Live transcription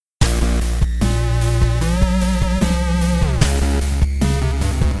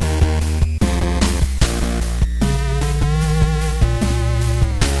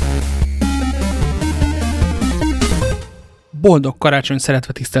Boldog karácsony,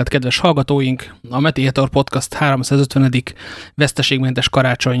 szeretve tisztelt kedves hallgatóink! A Metiator Podcast 350. Veszteségmentes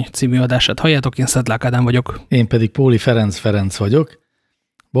karácsony című adását halljátok, én Szedlák Ádám vagyok. Én pedig Póli Ferenc vagyok.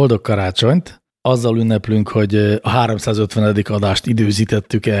 Boldog karácsonyt! Azzal ünneplünk, hogy a 350. adást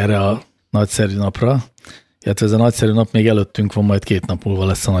időzítettük erre a nagyszerű napra. Illetve ez a nagyszerű nap még előttünk van, majd 2 nap múlva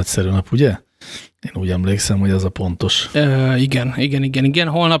lesz a nagyszerű nap, ugye? Én úgy emlékszem, hogy ez a pontos. Igen.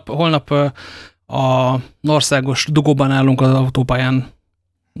 Holnap a országos dugóban állunk az autópályán,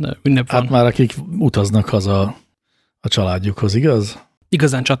 ünnep van. Hát már akik utaznak haza a családjukhoz, igaz?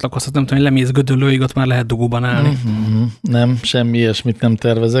 Igazán csatlakozhat, nem tudom, hogy lemész Gödöllőig, ott már lehet dugóban állni. Nem, semmi ilyesmit nem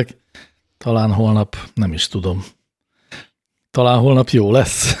tervezek. Talán holnap, nem is tudom. Talán holnap jó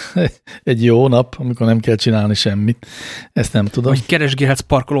lesz. Egy jó nap, amikor nem kell csinálni semmit. Ezt nem tudom. Vagy keresgélhetsz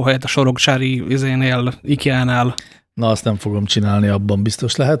parkolóhelyet a Soroksári izénél, IKEA-nál. Na, azt nem fogom csinálni, abban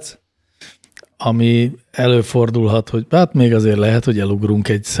biztos lehetsz. Ami előfordulhat, hogy hát még azért lehet, hogy elugrunk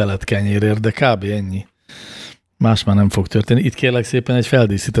egy szelet kenyérért, de kb. Ennyi. Más már nem fog történni. Itt kérlek szépen egy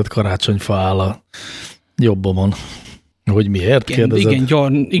feldíszített karácsonyfa áll a jobbomon. Hogy miért? Kérdezed?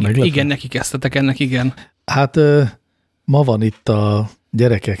 Igen, neki kezdtetek ennek, igen. Hát ma van itt a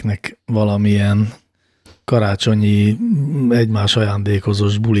gyerekeknek valamilyen karácsonyi egymás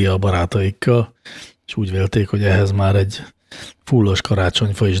ajándékozós buli a barátaikkal, és úgy vélték, hogy ehhez már egy fullos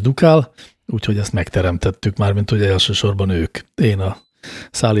karácsonyfa is dukál, úgyhogy ezt megteremtettük már, mint hogy elsősorban ők. Én a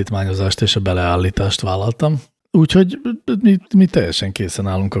szállítmányozást és a beleállítást vállaltam. Úgyhogy mi teljesen készen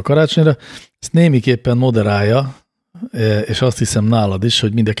állunk a karácsonyra. Ezt némiképpen moderálja, és azt hiszem nálad is,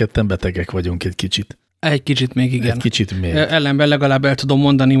 hogy mind a ketten betegek vagyunk egy kicsit. Egy kicsit még, igen. Egy kicsit még. Ellenben legalább el tudom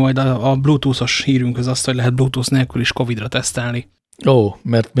mondani majd a Bluetooth-os hírünkhöz azt, hogy lehet Bluetooth nélkül is Covid-ra tesztelni. Ó,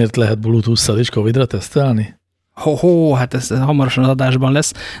 miért lehet Bluetooth-szal is Covid-ra tesztelni? Hát ez hamarosan az adásban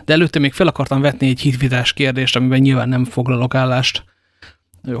lesz, de előtte még fel akartam vetni egy hitvitás kérdést, amiben nyilván nem foglalok állást.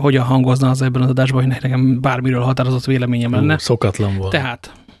 Hogyan hangozna az ebben az adásban, hogy nekem bármiről határozott véleményem lenne. Szokatlan volt.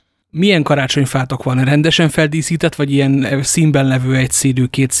 Tehát, milyen karácsonyfátok van? Rendesen feldíszített, vagy ilyen színben levő, egyszínű,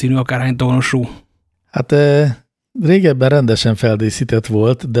 kétszínű, akárhány tónusú? Hát régebben rendesen feldíszített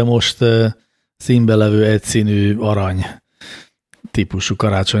volt, de most színben levő, egyszínű, arany típusú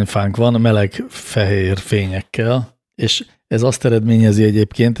karácsonyfánk van, meleg fehér fényekkel, és ez azt eredményezi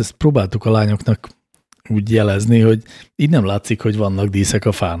egyébként, ezt próbáltuk a lányoknak úgy jelezni, hogy így nem látszik, hogy vannak díszek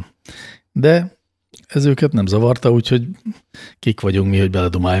a fán. De ez őket nem zavarta, úgyhogy kik vagyunk mi, hogy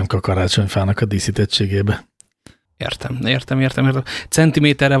beledumáljunk a karácsonyfának a díszítettségébe. Értem.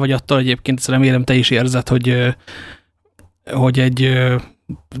 Centiméterre vagy attól egyébként, remélem te is érzed, hogy egy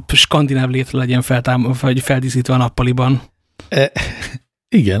skandináv létre legyen feldíszítve a nappaliban.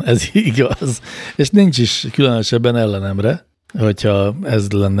 Igen, ez igaz. És nincs is különösebben ellenemre, hogyha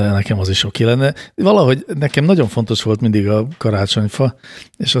ez lenne, nekem az is oké lenne. Valahogy nekem nagyon fontos volt mindig a karácsonyfa,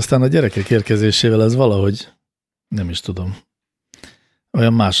 és aztán a gyerekek érkezésével ez valahogy, nem is tudom,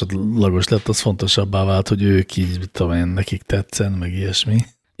 olyan másodlagos lett, az fontosabbá vált, hogy ők így, tudom én, nekik tetszen, meg ilyesmi.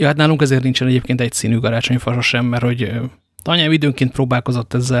 Ja, hát nálunk azért nincsen egyébként egyszínű karácsonyfa sem, mert hogy anyám időnként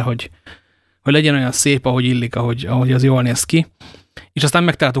próbálkozott ezzel, hogy legyen olyan szép, ahogy illik, ahogy az jól néz ki. És aztán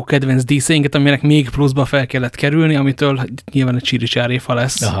megtaláltuk kedvenc díszeinket, aminek még pluszba fel kellett kerülni, amitől nyilván egy csiricsáréfa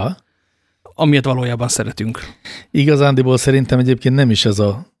lesz. Aha. Amilyet valójában szeretünk. Igazándiból szerintem egyébként nem is ez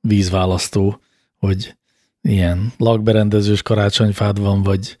a vízválasztó, hogy ilyen lakberendezős karácsonyfád van,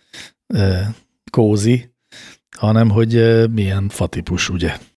 vagy kózi, hanem hogy milyen fatípus,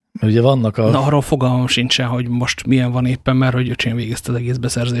 ugye? Mert ugye vannak a... Na, arról fogalmam sincsen, hogy most milyen van éppen, mert hogy öcsém végezte az egész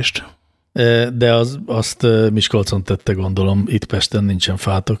beszerzést. De azt Miskolcon tette, gondolom, itt Pesten nincsen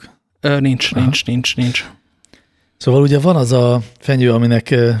fátok. Nincs. Szóval ugye van az a fenyő,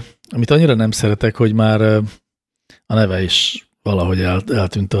 amit annyira nem szeretek, hogy már a neve is valahogy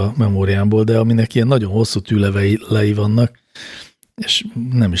eltűnt a memóriámból, de aminek ilyen nagyon hosszú tűlevei vannak, és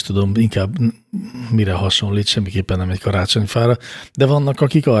nem is tudom, inkább mire hasonlít, semmiképpen nem egy karácsonyfára, de vannak,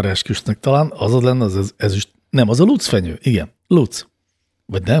 akik arra esküsznek. Talán az lenne az ezüst. Nem, az a lucfenyő. Igen, luc.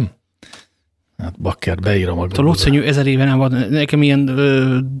 Vagy nem? Hát bakker, beírom a A lucfenyő 1000 éve nem van. Nekem ilyen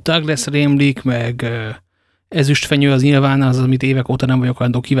Douglas rémlik, meg ezüstfenyő az nyilván az, amit évek óta nem vagyok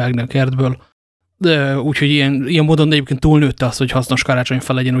hajlandó kivágni a kertből. Úgyhogy ilyen módon egyébként túlnőtte azt, hogy hasznos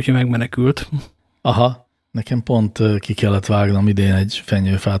karácsonyfa legyen, úgyhogy megmenekült. Aha, nekem pont ki kellett vágnom idén egy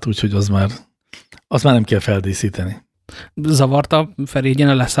fenyőfát, úgyhogy az már nem kell feldíszíteni. Zavarta Ferégyen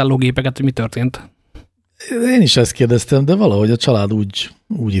a leszállógépeket, hogy mi történt? Én is ezt kérdeztem, de valahogy a család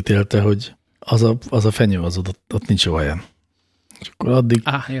úgy ítélte, hogy az a fenyő az ott nincs jó helyen. És akkor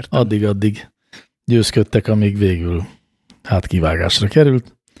addig győzködtek, amíg végül kivágásra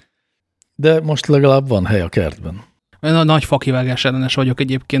került. De most legalább van hely a kertben. Nagy fakivágás ellenes vagyok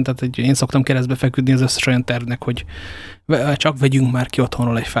egyébként, tehát én szoktam keresztbe feküdni az összes olyan tervnek, hogy csak vegyünk már ki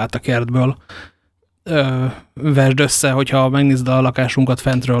otthonról egy fát a kertből. Vesd össze, hogyha megnézed a lakásunkat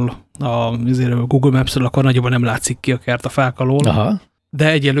fentről a Google Maps-ről, akkor nagyobban nem látszik ki a kert a fák alól. Aha. De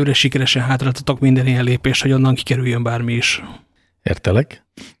egyelőre sikeresen hátráltatok minden ilyen lépést, hogy onnan kikerüljön bármi is. Értelek.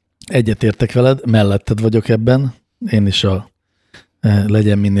 Egyetértek veled, melletted vagyok ebben. Én is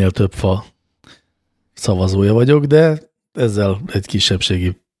legyen minél több fa szavazója vagyok, de ezzel egy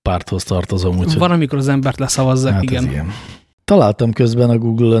kisebbségi párthoz tartozom. Úgyhogy... Van, amikor az embert leszavazzák, hát igen. igen. Találtam közben a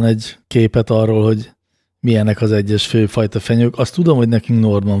Google-on egy képet arról, hogy milyenek az egyes főfajta fenyők. Azt tudom, hogy nekünk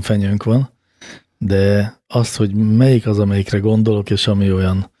Nordman fenyőnk van, de azt, hogy melyik az, amelyikre gondolok, és ami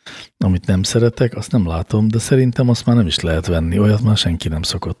olyan, amit nem szeretek, azt nem látom, de szerintem azt már nem is lehet venni. Olyat már senki nem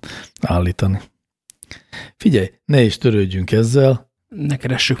szokott állítani. Figyelj, ne is törődjünk ezzel. Ne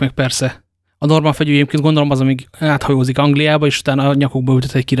keressük meg, persze. A Norman fegyő egyébként gondolom az, amíg áthajózik Angliába, és utána a nyakukba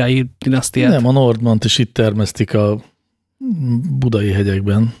ültet egy királyi dinasztiát. Nem, a Nordmant is itt termesztik a budai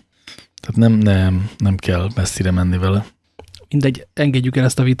hegyekben. Tehát nem kell messzire menni vele. Mindegy, engedjük el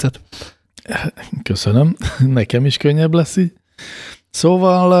ezt a viccet. Köszönöm. Nekem is könnyebb lesz így.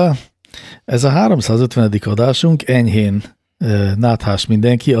 Szóval ez a 350. adásunk, enyhén náthás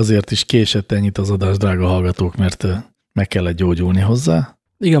mindenki, azért is késett ennyit az adás, drága hallgatók, mert meg kellett gyógyulni hozzá.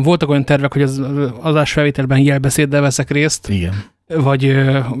 Igen, voltak olyan tervek, hogy az adásfelvételben jelbeszéddel veszek részt. Igen. Vagy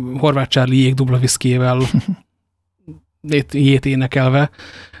Horváth Csárli jég dupla viszkével jét énekelve,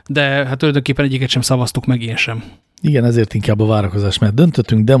 de hát tulajdonképpen egyiket sem szavaztuk meg, én sem. Igen, ezért inkább a várakozás mert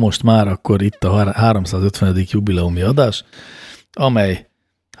döntöttünk, de most már akkor itt a 350. jubileumi adás, amely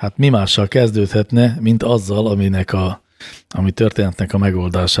hát mi mással kezdődhetne, mint azzal, ami történetnek a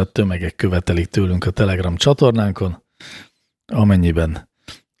megoldását tömegek követelik tőlünk a Telegram csatornánkon, amennyiben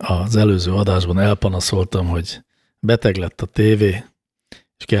az előző adásban elpanaszoltam, hogy beteg lett a tévé,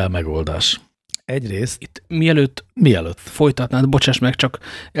 és kell megoldás. Egyrészt... Itt mielőtt folytatnád, bocsáss meg, csak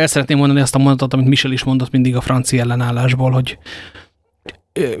el szeretném mondani azt a mondatot, amit Michel is mondott mindig a francia ellenállásból, hogy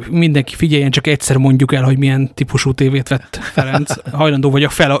mindenki figyeljen, csak egyszer mondjuk el, hogy milyen típusú tévét vett Ferenc. Hajlandó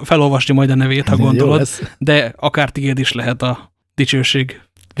vagyok felolvasni majd a nevét, ha gondolod, de akár tiéd is lehet a dicsőség.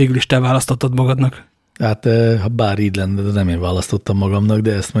 Végül is te választottad magadnak. Hát, ha bár így lenne, de nem én választottam magamnak,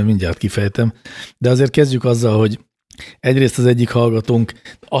 de ezt majd mindjárt kifejtem. De azért kezdjük azzal, hogy egyrészt az egyik hallgatónk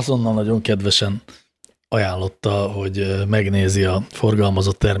azonnal nagyon kedvesen ajánlotta, hogy megnézi a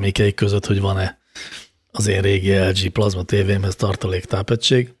forgalmazott termékeik között, hogy van-e az én régi LG Plasma tévémhez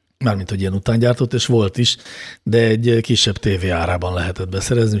tartaléktápegység, mármint, hogy ilyen utángyártott, és volt is, de egy kisebb tévé árában lehetett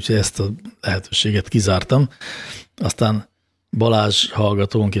beszerezni, úgyhogy ezt a lehetőséget kizártam. Aztán Balázs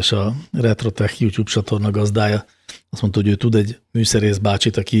hallgatónk és a Retrotech YouTube csatorna gazdája azt mondta, hogy ő tud egy műszerész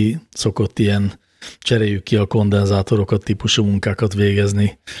bácsit, aki szokott ilyen cseréljük ki a kondenzátorokat, típusú munkákat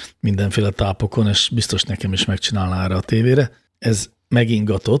végezni mindenféle tápokon, és biztos nekem is megcsinálná erre a tévére. Ez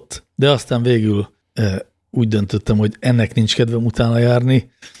megingatott, de aztán végül úgy döntöttem, hogy ennek nincs kedvem utána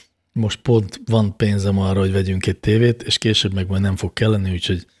járni, most pont van pénzem arra, hogy vegyünk egy tévét, és később meg majd nem fog kelleni,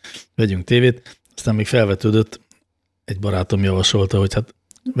 úgyhogy vegyünk tévét. Aztán még felvetődött, egy barátom javasolta, hogy hát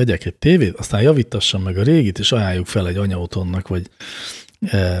vegyek egy tévét, aztán javítassam meg a régit, és ajánljuk fel egy anyaotthonnak, vagy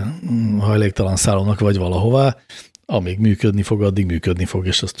hajléktalan szállonak, vagy valahová, amíg működni fog, addig működni fog,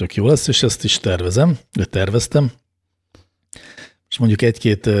 és az tök jó lesz, és ezt is terveztem. És mondjuk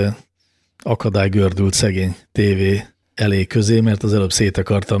egy-két akadálygördült szegény tévé elé közé, mert az előbb szét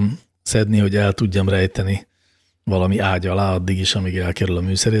akartam szedni, hogy el tudjam rejteni valami ágy alá addig is, amíg elkerül a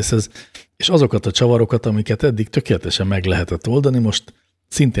műszerészhez, és azokat a csavarokat, amiket eddig tökéletesen meg lehetett oldani, most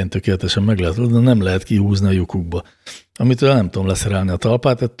szintén tökéletesen meg lehet oldani, nem lehet kihúzni a lyukukba. Amitől nem tudom leszerelni a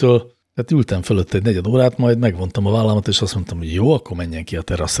talpát, ettől hát ültem fölött egy 4 órát, majd megvontam a vállamat, és azt mondtam, hogy jó, akkor menjen ki a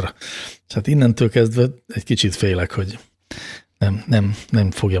teraszra. És hát innentől kezdve egy kicsit félek, hogy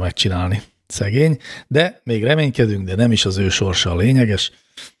nem fogja megcsinálni szegény, de még reménykedünk, de nem is az ő sorsa a lényeges,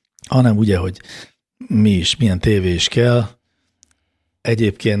 hanem ugye, hogy milyen tévé is kell.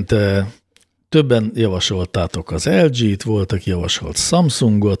 Egyébként többen javasoltátok az LG-t, volt, aki javasolt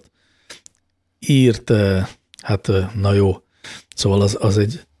Samsungot, írt, hát na jó, szóval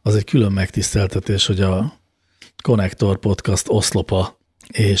az egy külön megtiszteltetés, hogy a Connector Podcast oszlopa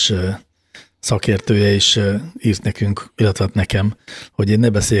és szakértője is írt nekünk, illetve nekem, hogy én ne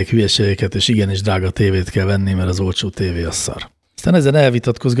beszéljek hülyeségeket, és igenis drága tévét kell venni, mert az olcsó tévé az szar. Aztán ezen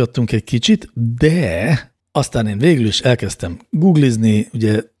elvitatkozgattunk egy kicsit, de aztán én végül is elkezdtem googlizni,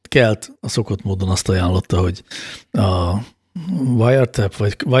 ugye Kelt a szokott módon azt ajánlotta, hogy a Wiretap,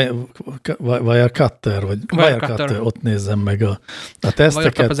 vagy Wirecutter, vagy Wirecutter, ott nézzem meg a teszteket.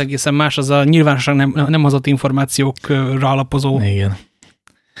 Wiretap az egészen más, az a nyilvánosan nem hozott információkra alapozó. Igen.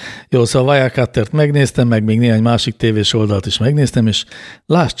 Jó, szóval a Wirecuttert megnéztem, meg még néhány másik tévés oldalt is megnéztem, és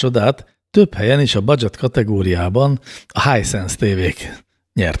lásd csodát, több helyen is a budget kategóriában a Hisense tévék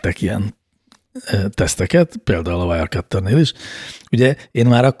nyertek ilyen teszteket, például a Wirecutternél is. Ugye én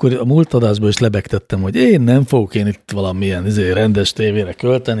már akkor a múlt adásban is lebegtettem, hogy én nem fogok itt valamilyen rendes tévére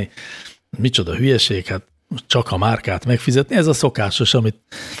költeni, micsoda hülyeség, hát csak a márkát megfizetni, ez a szokásos, amit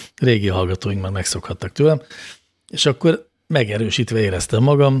régi hallgatóink már megszokhattak tőlem, és akkor megerősítve éreztem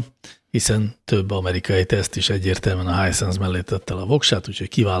magam, hiszen több amerikai teszt is egyértelműen a Hisense mellé tette a voksát, úgyhogy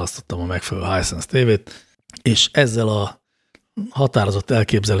kiválasztottam a megfelelő Hisense tévét, és ezzel a határozott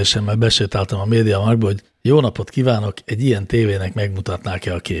elképzelésemmel besétáltam a MediaMarktba, hogy jó napot kívánok, egy ilyen tévének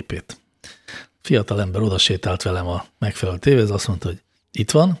megmutatnák-e a képét. Fiatal ember oda sétált velem a megfelelő tévéhez, azt mondta, hogy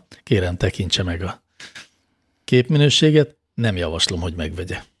itt van, kérem tekintse meg a képminőséget, nem javaslom, hogy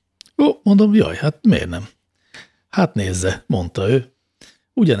megvegye. Ó, mondom, jaj, hát miért nem? Hát nézze, mondta ő,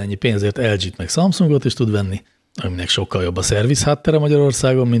 ugyanennyi pénzért LG-t meg Samsungot is tud venni, aminek sokkal jobb a szerviz háttere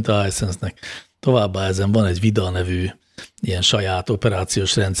Magyarországon, mint a Hisense-nek. Továbbá ezen van egy Vida nevű ilyen saját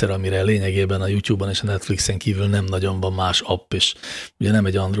operációs rendszer, amire lényegében a YouTube-on és a Netflixen kívül nem nagyon van más app, és ugye nem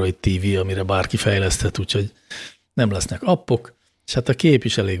egy Android TV, amire bárki fejleszthet, úgyhogy nem lesznek appok, és hát a kép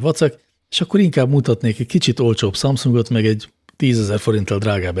is elég vacak, és akkor inkább mutatnék egy kicsit olcsóbb Samsungot, meg egy 10 000 forinttal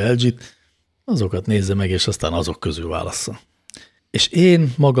drágább LG-t, azokat nézze meg, és aztán azok közül válassza. És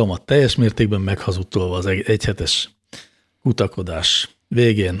én magamat teljes mértékben meghazudtolva az egyhetes kutakodás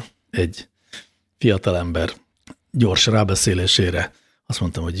végén egy fiatalember gyors rábeszélésére azt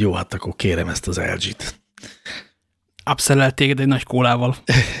mondtam, hogy jó, hát akkor kérem ezt az LG-t. Upsellelt téged egy nagy kólával.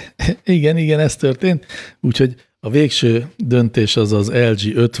 Igen, ez történt. Úgyhogy a végső döntés az az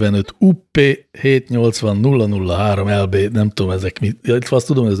LG 55 UP 780003 LB, nem tudom ezek mi. Azt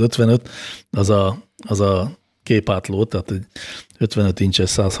tudom, hogy az 55 az a képátló, tehát egy 55 incses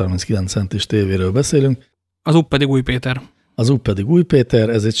 139 centis tévéről beszélünk. Az UP pedig Új Péter. Az UP pedig Új Péter,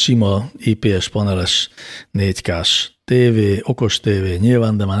 ez egy sima IPS paneles 4K-s tévé, okos tévé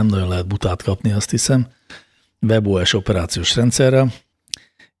nyilván, de már nem nagyon lehet butát kapni, azt hiszem, WebOS operációs rendszerrel.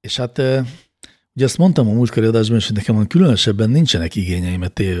 És hát ugye azt mondtam a múltkori adásban is, hogy nekem különösebben nincsenek igényeim a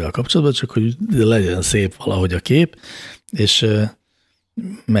tévével kapcsolatban, csak hogy legyen szép valahogy a kép, és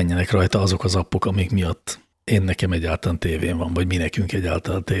menjenek rajta azok az appok, amik miatt én nekem egyáltalán tévén van, vagy mi nekünk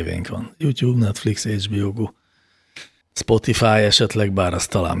egyáltalán tévénk van. YouTube, Netflix, HBO Go, Spotify esetleg, bár az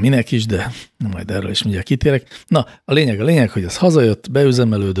talán minek is, de majd erről is mindjárt kitérek. Na, a lényeg, hogy ez hazajött,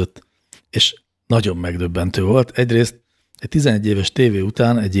 beüzemelődött, és nagyon megdöbbentő volt. Egyrészt egy 11 éves tévé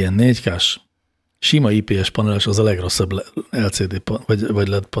után egy ilyen 4K-s sima IPS paneles az a legrosszabb LCD vagy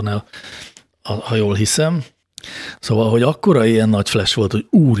LED panel, ha jól hiszem. Szóval, hogy akkora ilyen nagy flash volt, hogy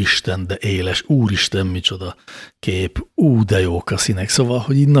úristen, de éles, úristen, micsoda kép, de jók a színek. Szóval,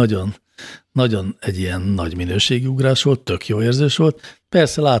 hogy így nagyon egy ilyen nagy minőségi ugrás volt, tök jó érzés volt.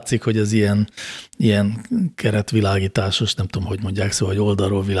 Persze látszik, hogy ez ilyen keretvilágításos, nem tudom, hogy mondják, szóval, hogy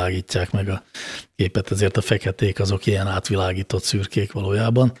oldalról világítják meg a képet, ezért a feketék azok ilyen átvilágított szürkék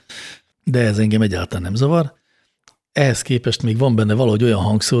valójában, de ez engem egyáltalán nem zavar. Ehhez képest még van benne valahogy olyan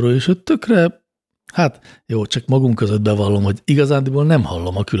hangszóró is, hogy tökre, hát jó, csak magunk között bevallom, hogy igazándiból nem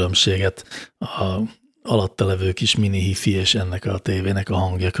hallom a különbséget a alatta levő kis mini hifi és ennek a tévének a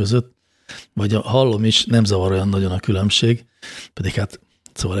hangja között, vagy hallom is, nem zavar olyan nagyon a különbség, pedig hát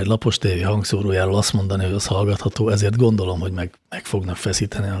szóval egy lapos tévé hangszórójáról azt mondani, hogy az hallgatható, ezért gondolom, hogy meg fognak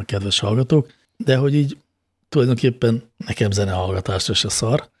feszíteni a kedves hallgatók, de hogy így tulajdonképpen nekem zenehallgatásra se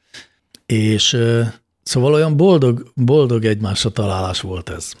szar, és szóval olyan boldog egymásra találás volt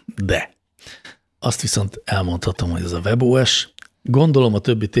ez, de azt viszont elmondhatom, hogy ez a WebOS, gondolom a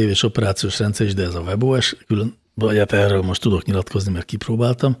többi tévés operációs rendszer is, de ez a WebOS, külön, vagy hát erről most tudok nyilatkozni, mert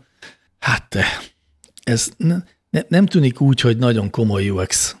kipróbáltam. Hát ez nem tűnik úgy, hogy nagyon komoly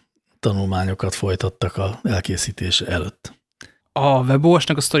UX tanulmányokat folytattak a elkészítése előtt. A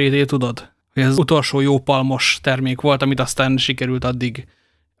WebOS-nak a sztoriét tudod? Hogy ez az utolsó jó palmos termék volt, amit aztán sikerült addig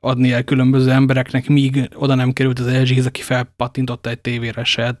adni el különböző embereknek, míg oda nem került az LG-hez, aki felpattintotta egy tévére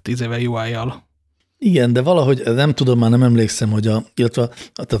saját UI-jal. Igen, de valahogy nem tudom, már nem emlékszem, hogy illetve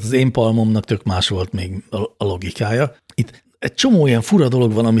tehát az én palmomnak tök más volt még a logikája. Itt egy csomó ilyen fura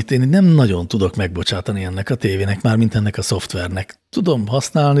dolog van, amit én nem nagyon tudok megbocsátani ennek a tévének, már mint ennek a szoftvernek. Tudom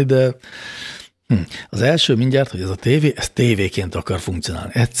használni, de az első mindjárt, hogy ez a tévé, ez tévéként akar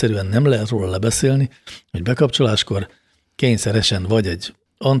funkcionálni. Egyszerűen nem lehet róla lebeszélni, hogy bekapcsoláskor kényszeresen vagy egy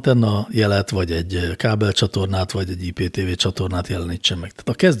antenna jelet, vagy egy kábelcsatornát, vagy egy IPTV csatornát jelenítsen meg. Tehát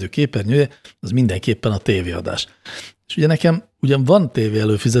a kezdő képernyője az mindenképpen a tévéadás. És ugye nekem ugyan van tévé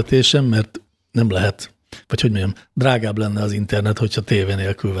előfizetésem, mert nem lehet, vagy hogy mondjam, drágább lenne az internet, hogyha tévé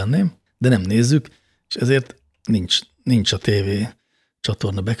nélkül venném, de nem nézzük, és ezért nincs a tévé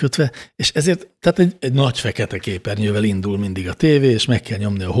csatorna bekötve, és ezért tehát egy nagy fekete képernyővel indul mindig a tévé, és meg kell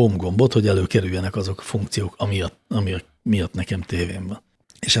nyomni a home gombot, hogy előkerüljenek azok a funkciók, ami miatt nekem tévém van.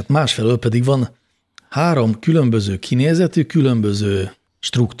 És hát másfelől pedig van 3 különböző kinézetű, különböző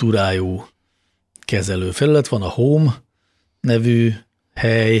struktúrájú kezelőfelület. Van a Home nevű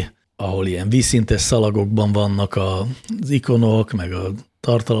hely, ahol ilyen vízszintes szalagokban vannak az ikonok, meg a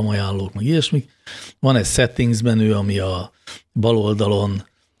tartalomajánlók, meg ilyesmik. Van egy Settings menü, ami a bal oldalon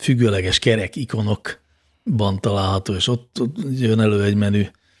függőleges kerek ikonokban található, és ott jön elő egy menü.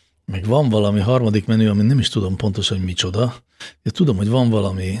 Meg van valami harmadik menü, ami nem is tudom pontosan, hogy micsoda. Én tudom, hogy van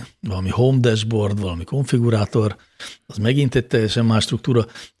valami home dashboard, valami konfigurátor, az megint egy teljesen más struktúra.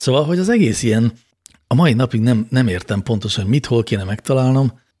 Szóval, hogy az egész ilyen, a mai napig nem értem pontosan, hogy mit, hol kéne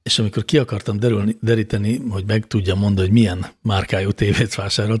megtalálnom, és amikor ki akartam deríteni, hogy meg tudjam mondani, hogy milyen márkájú tévét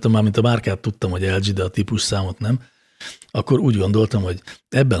vásároltam, mármint a márkát tudtam, hogy LG, de a típusszámot nem, akkor úgy gondoltam, hogy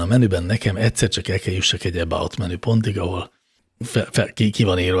ebben a menüben nekem egyszer csak el kell jussak egy About menüpontig, ahol ki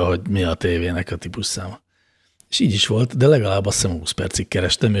van írva, hogy mi a tévének a típusszáma. És így is volt, de legalább azt hiszem 20 percig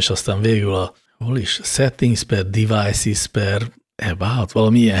kerestem, és aztán végül hol is? Settings per devices per About,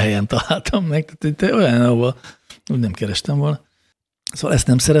 valami ilyen helyen találtam meg, tehát olyan, ahol úgy nem kerestem volna. Szóval ezt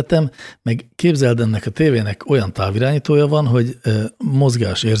nem szeretem, meg képzeld, ennek a tévének olyan távirányítója van, hogy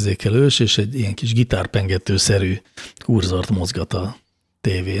mozgásérzékelős és egy ilyen kis gitárpengetőszerű kurzort mozgat a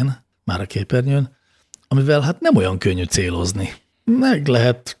tévén, már a képernyőn, amivel hát nem olyan könnyű célozni. Meg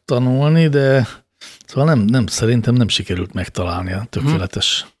lehet tanulni, de szóval nem szerintem nem sikerült megtalálni a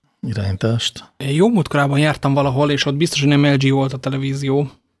tökéletes irányítást. Jó múltkorában jártam valahol, és ott biztos, hogy nem LG volt a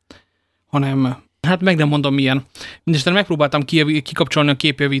televízió, hanem, hát meg nem mondom milyen. Mindenesetre megpróbáltam kikapcsolni a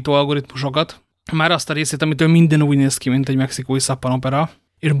képjavító algoritmusokat, már azt a részét, amitől minden úgy néz ki, mint egy mexikói szappanopera,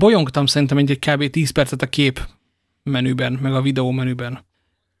 és bolyongtam szerintem egy kb. 10 percet a kép menüben, meg a videó menüben.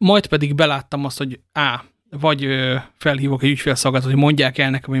 Majd pedig beláttam azt, hogy vagy felhívok egy ügyfélszolgálatot, hogy mondják el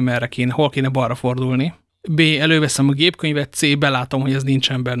nekem, hogy merre kéne, hol kéne balra fordulni. B, előveszem a gépkönyvet, C, belátom, hogy ez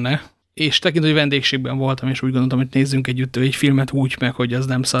nincsen benne. És tekintve, hogy vendégségben voltam, és úgy gondoltam, hogy nézzünk egy filmet úgy meg, hogy ez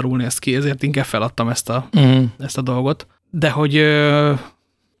nem szarul néz ki, ezért inkább feladtam ezt a dolgot. De hogy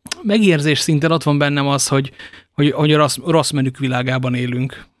megérzés szinten ott van bennem az, hogy a rossz menük világában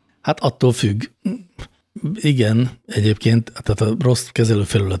élünk. Hát attól függ. Igen, egyébként, tehát a rossz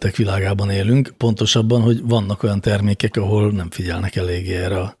kezelőfelületek világában élünk, pontosabban, hogy vannak olyan termékek, ahol nem figyelnek eléggé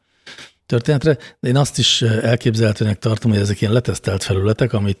erre a történetre, de én azt is elképzelhetőnek tartom, hogy ezek ilyen letesztelt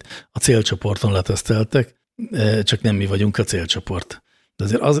felületek, amit a célcsoporton leteszteltek, csak nem mi vagyunk a célcsoport. De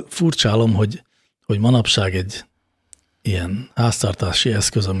azért az furcsálom, hogy manapság egy ilyen háztartási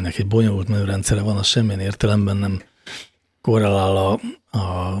eszköz, aminek egy bonyolult menürendszere van, az semmilyen értelemben nem korrelál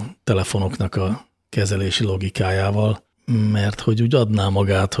a telefonoknak a kezelési logikájával, mert hogy úgy adná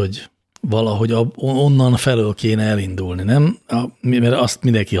magát, hogy valahogy onnan felől kéne elindulni, nem? Mert azt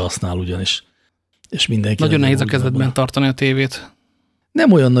mindenki használ ugyanis. És mindenki nagyon nehéz a kezedben tartani a tévét.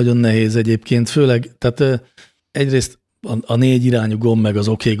 Nem olyan nagyon nehéz egyébként, főleg, tehát egyrészt a 4 irányú gomb, meg az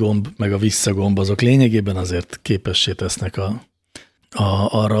OK gomb, meg a visszagomb, azok lényegében azért képessé tesznek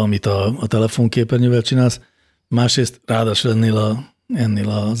arra, amit a telefonképernyővel csinálsz. Másrészt ráadásul ennél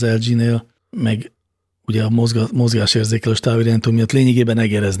az LG-nél, meg ugye a mozgásérzékelős távirányító miatt lényegében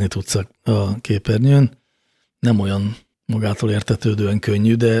egerezni tudsz a képernyőn. Nem olyan magától értetődően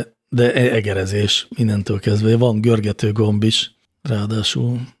könnyű, de egerezés innentől kezdve. Van görgető gomb is,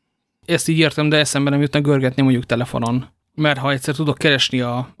 ráadásul. Ezt így értem, de eszembe nem jutna görgetni mondjuk telefonon. Mert ha egyszer tudok keresni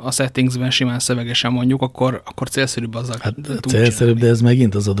a settingsben simán szövegesen mondjuk, akkor célszerűbb azzal. Hát célszerűbb, de ez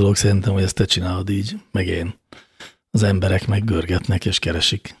megint az a dolog szerintem, hogy ezt te csinálod így, meg én. Az emberek meg görgetnek és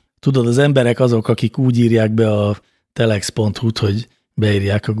keresik. Tudod, az emberek azok, akik úgy írják be a telex.hu-t, hogy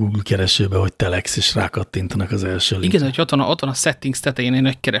beírják a Google keresőbe, hogy telex, és rákattintanak az első linkre. Igen, hogy ott van a settings tetején egy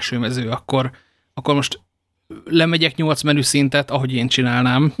nagy keresőmező, akkor most lemegyek 8 menüszintet, ahogy én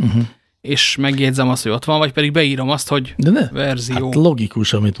csinálnám, és megjegyzem azt, hogy ott van, vagy pedig beírom azt, hogy verzió. Hát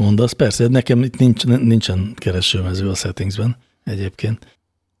logikus, amit mondasz. Persze, nekem itt nincsen keresőmező a settingsben egyébként.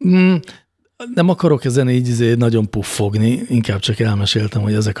 Nem akarok ezen így nagyon puffogni, inkább csak elmeséltem,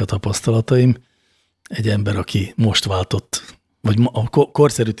 hogy ezek a tapasztalataim. Egy ember, aki most váltott, vagy a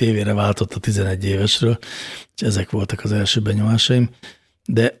korszerű tévére váltott a 11 évesről, és ezek voltak az első benyomásaim,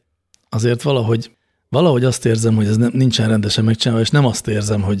 de azért valahogy valahogy azt érzem, hogy ez nincsen rendesen megcsinálva, és nem azt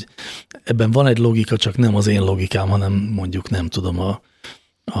érzem, hogy ebben van egy logika, csak nem az én logikám, hanem mondjuk nem tudom, a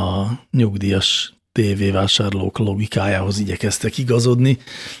nyugdíjas tévévásárlók logikájához igyekeztek igazodni,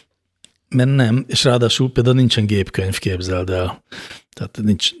 mert nem, és ráadásul például nincsen gépkönyv, képzeld el. Tehát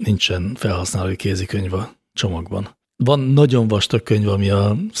nincsen felhasználói kézikönyv a csomagban. Van nagyon vastag könyv, ami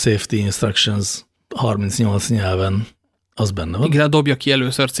a Safety Instructions 38 nyelven, az benne van. Igen, a Dobja ki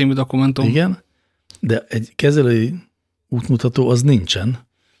először című dokumentum. Igen, de egy kezelői útmutató az nincsen.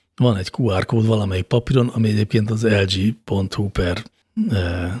 Van egy QR kód valamelyik papíron, ami egyébként az lg.hu per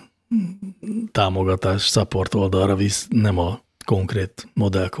támogatás support oldalra visz, nem a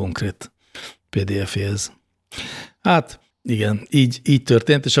modell konkrét PDF-hez. Hát igen, így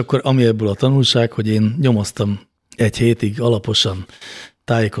történt, és akkor ami ebből a tanulság, hogy én nyomoztam egy hétig alaposan,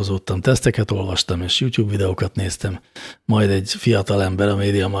 tájékozódtam, teszteket olvastam, és YouTube videókat néztem, majd egy fiatal ember a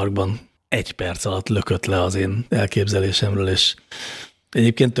MediaMarktban 1 perc alatt lökött le az én elképzelésemről, és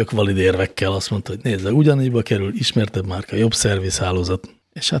egyébként tök valid érvekkel azt mondta, hogy nézd, ugyanígyba kerül, ismertebb márka, jobb szervizhálózat,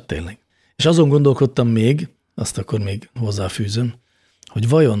 és hát tényleg. És azon gondolkodtam még, azt akkor még hozzáfűzöm, hogy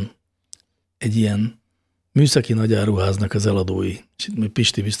vajon egy ilyen műszaki nagyáruháznak az eladói, és itt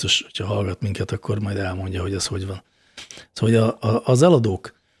Pisti biztos, hogyha hallgat minket, akkor majd elmondja, hogy ez hogy van. Szóval az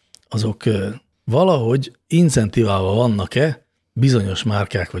eladók, azok valahogy incentiválva vannak-e bizonyos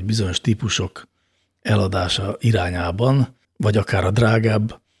márkák, vagy bizonyos típusok eladása irányában, vagy akár a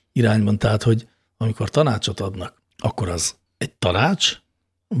drágább irányban, tehát, hogy amikor tanácsot adnak, akkor az egy tanács,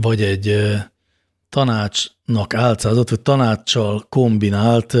 vagy egy tanácsnak álcázott, vagy tanácssal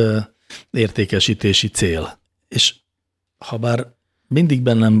kombinált értékesítési cél. És habár mindig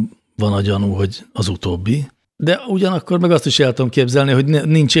bennem van a gyanú, hogy az utóbbi, de ugyanakkor meg azt is el tudom képzelni, hogy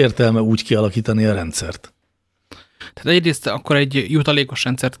nincs értelme úgy kialakítani a rendszert. Tehát egyrészt akkor egy jutalékos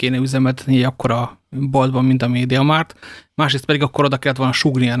rendszert kéne üzemeltetni akkora boltban, mint a MediaMarkt, másrészt pedig akkor oda kellett volna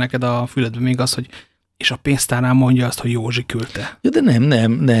sugnia neked a füledbe még az, hogy és a pénztárnál mondja azt, hogy Józsi küldte. Ja, de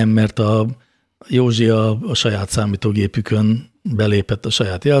nem, mert a Józsi a saját számítógépükön belépett a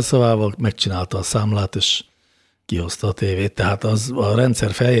saját jelszavával, megcsinálta a számlát, és kihozta a tévét. Tehát a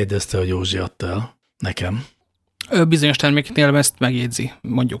rendszer feljegyezte, hogy Józsi adta el nekem. Bizonyos terméknél ezt megjegyzi,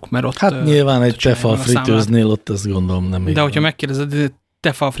 mondjuk, mert ott... Hát nyilván egy tefalfritőznél ott ezt gondolom nem még. De hogyha megkérdezed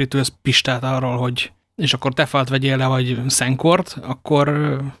tefalfritőz Pistát arról, hogy és akkor tefalt vegyél le, vagy szenkort,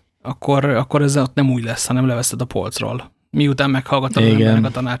 akkor ez ott nem úgy lesz, hanem leveszed a polcról. Miután meghallgatod az embernek a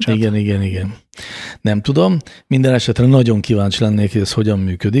tanácsát. Igen. Nem tudom. Minden esetre nagyon kíváncsi lennék, hogy ez hogyan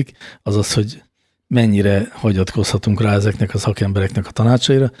működik. Azaz, hogy mennyire hagyatkozhatunk rá ezeknek a szakembereknek a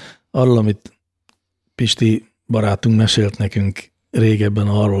tanácsaira. Arról, amit Pisti barátunk mesélt nekünk régebben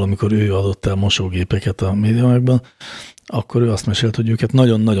arról, amikor ő adott el mosógépeket a MediaMarktban, akkor ő azt mesélt, hogy őket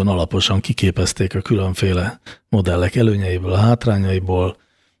nagyon-nagyon alaposan kiképezték a különféle modellek előnyeiből, a hátrányaiból,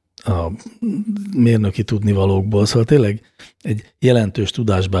 a mérnöki tudnivalókból, szóval tényleg egy jelentős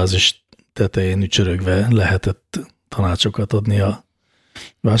tudásbázis tetején ücsörögve lehetett tanácsokat adni a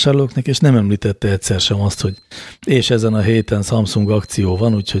vásárlóknak, és nem említette egyszer sem azt, hogy és ezen a héten Samsung akció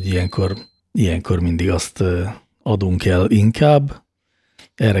van, úgyhogy ilyenkor mindig azt adunk el inkább.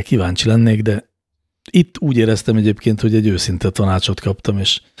 Erre kíváncsi lennék, de itt úgy éreztem egyébként, hogy egy őszinte tanácsot kaptam,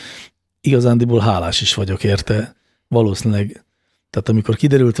 és igazándiból hálás is vagyok érte. Valószínűleg, tehát amikor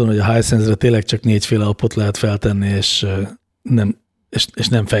kiderült volna, hogy a Hisense-re tényleg csak 4 appot lehet feltenni, és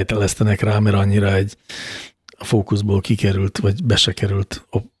nem fejtelesztenek rá, mert annyira a fókuszból kikerült, vagy be se került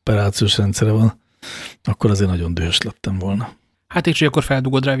operációs rendszere van, akkor azért nagyon dühös lettem volna. Hát és akkor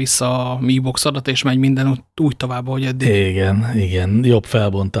feldugod rá vissza a Mi Boxodat, és megy minden úgy tovább, hogy eddig. Igen, jobb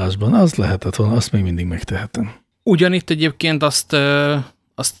felbontásban. Az lehetett volna, azt még mindig megtehetem. Ugyanitt egyébként azt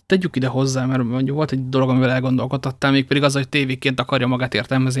tegyük ide hozzá, mert mondjuk volt egy dolog, amivel elgondolkodtattál, még pedig az, hogy tévéként akarja magát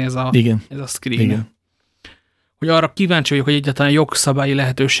értelmezni ez a screen. Igen. Hogy arra kíváncsi vagyok, hogy egyáltalán jogszabályi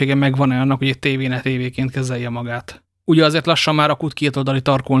lehetősége megvan-e annak, hogy egy tévéként kezelje magát. Ugye azért lassan már akut kétoldali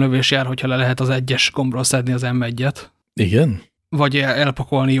tarkónövés jár, hogyha le lehet az 1-es gombról szedni az M1-et. Igen? Vagy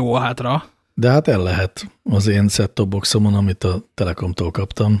elpakolni jó hátra. De hát el lehet. Az én set-top boxomon, amit a Telekomtól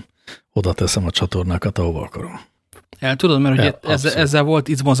kaptam, oda teszem a csatornákat, ahova akarom. El tudod, mert ezzel volt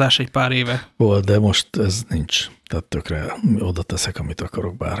izmozás egy pár éve. Volt, de most ez nincs. Tehát tökre oda teszek, amit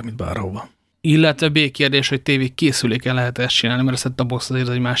akarok, bárhova. Illetve B kérdés, hogy tévé készüléken lehet ezt csinálni, mert a set-top box azért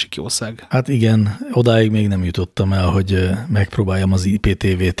egy másik jószág. Hát igen, odáig még nem jutottam el, hogy megpróbáljam az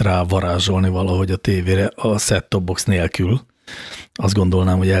IPTV-t rá varázsolni valahogy a tévére a set-top box nélkül. Azt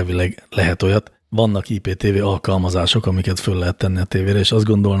gondolnám, hogy elvileg lehet olyat. Vannak IPTV alkalmazások, amiket föl lehet tenni a tévére, és azt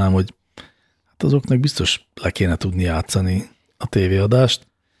gondolnám, hogy hát azoknak biztos le kéne tudni játszani a tévéadást,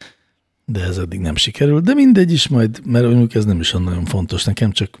 de ez eddig nem sikerült, de mindegy is majd, mert mondjuk ez nem is olyan nagyon fontos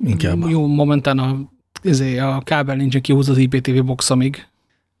nekem, csak inkább. Jó, momentán a kábel nincsen kihúz az IPTV boxamig.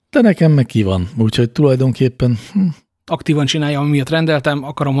 De nekem meg ki van, úgyhogy tulajdonképpen... Aktívan csinálja, ami miatt rendeltem,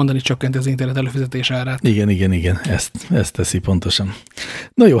 akarom mondani, csökkenti az internet előfizetés árát. Igen, ezt teszi pontosan.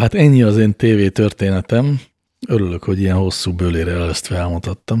 Na jó, hát ennyi az én TV történetem. Örülök, hogy ilyen hosszú bőlére ezt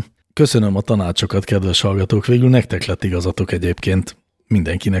felmutattam. Köszönöm a tanácsokat, kedves hallgatók, végül nektek lett igazatok egyébként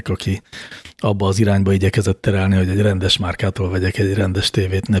mindenkinek, aki abba az irányba igyekezett terelni, hogy egy rendes márkától vegyek egy rendes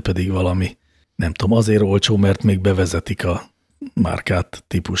tévét, ne pedig valami, nem tudom, azért olcsó, mert még bevezetik a márkát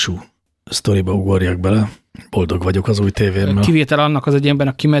típusú sztoriba ugorjak bele. Boldog vagyok az új tévémmel. Kivétel annak az egy ember,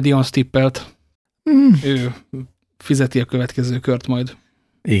 aki Medion tippelt. Ő fizeti a következő kört majd.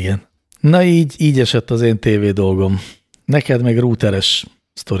 Igen. Na így esett az én tévé dolgom. Neked meg routeres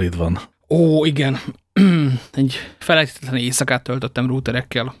sztorid van. Ó, igen. Egy felejthetetlen éjszakát töltöttem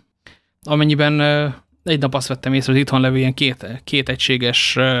routerekkel. Amennyiben egy nap azt vettem észre, hogy itthon levő ilyen két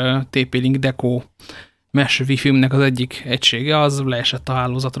egységes TP-Link Deco mesh Wi-Fi-nek az egyik egysége, az leesett a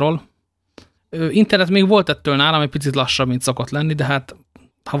hálózatról. Internet még volt ettől nálam, egy picit lassabb, mint szokott lenni, de hát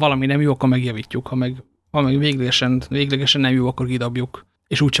ha valami nem jó, akkor megjavítjuk. Ha meg véglegesen nem jó, akkor kidobjuk.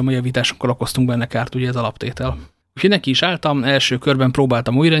 És úgysem a javításokkal okoztunk benne kárt, ugye ez alaptétel. Úgyhogy neki is álltam, első körben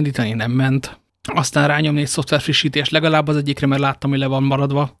próbáltam újraindítani, nem ment. Aztán rányomni egy szoftverfrissítést legalább az egyikre, mert láttam, hogy le van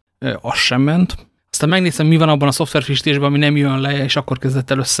maradva. Az sem ment. Aztán megnéztem, mi van abban a szoftverfrissítésben, ami nem jön le, és akkor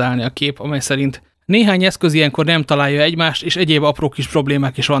kezdett el összeállni a kép, amely szerint néhány eszköz ilyenkor nem találja egymást, és egyéb apró kis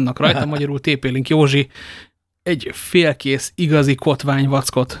problémák is vannak rajta. Magyarul TP-Link Józsi egy félkész, igazi kotvány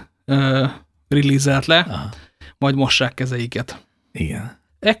vackot release-elt le, majd mossák kezeiket. Igen.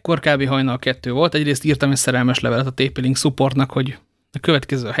 Ekkor kb. Hajnal 2 volt. Egyrészt írtam egy szerelmes levelet a TP-Link supportnak, hogy a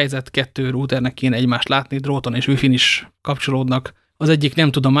következő helyzet, 2 routernek kéne egymást látni, dróton és wifi-n is kapcsolódnak. Az egyik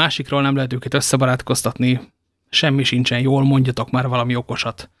nem tud a másikról, nem lehet őket összebarátkoztatni, semmi sincsen jól, mondjatok már valami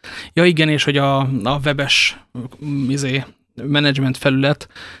okosat. Ja igen, és hogy a webes management felület,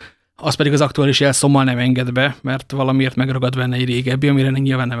 az pedig az aktuális jelszómmal nem enged be, mert valamiért megragad benne egy régebbi, amire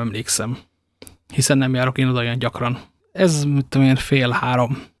nyilván nem emlékszem. Hiszen nem járok én oda olyan gyakran. Ez, mit tudom én, 2:30.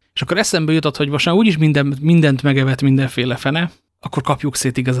 És akkor eszembe jutott, hogy most már úgyis mindent megevet mindenféle fene, akkor kapjuk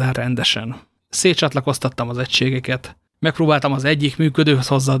szét igazán rendesen. Szétcsatlakoztattam az egységeket, megpróbáltam az egyik működőhöz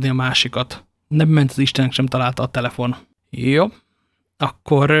hozzáadni a másikat. Nem ment az Istennek, sem találta a telefon. Jó.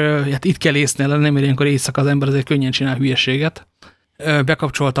 Akkor hát itt kell észnél lenni, mert ilyenkor éjszaka az ember azért könnyen csinál hülyeséget.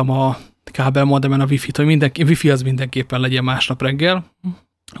 Bekapcsoltam a kábelmodemen a Wi-Fi-t, hogy Wi-Fi az mindenképpen legyen másnap reggel.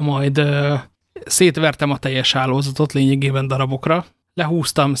 Majd szétvertem a teljes hálózatot lényegében darabokra.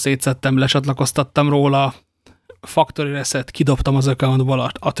 Lehúztam, szétszettem, lecsatlakoztattam róla, factory reset, kidobtam az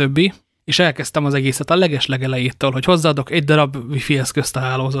accountból a többi, és elkezdtem az egészet a legelejétől, hogy hozzáadok egy darab Wi-Fi eszközt a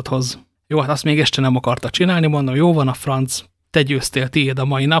hálózathoz. Jó, hát azt még este nem akarta csinálni, mondom, jó van a franc, te győztél, tiéd a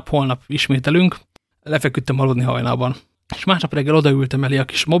mai nap, holnap ismételünk. Lefeküdtem aludni hajnalban. És másnap reggel odaültem elé a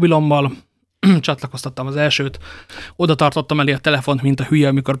kis mobilommal, csatlakoztattam az elsőt, oda tartottam elé a telefont, mint a hülye,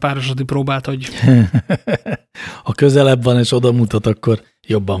 amikor párosodni próbált, hogy... Ha közelebb van és oda mutat, akkor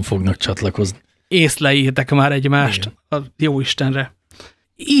jobban fognak csatlakozni. Észlejétek már egymást, a jó Istenre.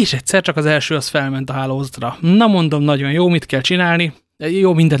 És egyszer csak az első az felment a hálózatra. Na mondom, nagyon jó, mit kell csinálni?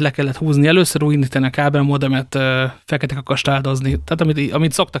 Jó, mindent le kellett húzni. Először újítani a kábelmodemet, fekete kakast áldozni. Tehát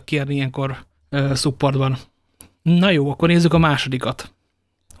amit szoktak kérni ilyenkor supportban. Na jó, akkor nézzük a másodikat.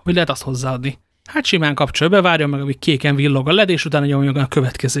 Hogy lehet azt hozzáadni? Hát simán kapcsolja be, várjon meg, amíg kéken villog a LED, és utána nyomjon a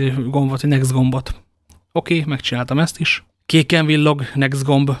következő gombot, a next gombot. Oké, megcsináltam ezt is. Kéken villog, next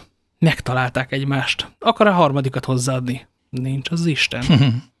gomb. Megtalálták egymást. Akar a harmadikat hozzáadni? Nincs az Isten.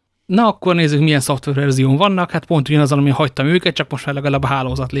 Na, akkor nézzük, milyen szoftververzión vannak. Hát pont ugyanazon, amin hagytam őket, csak most már legalább a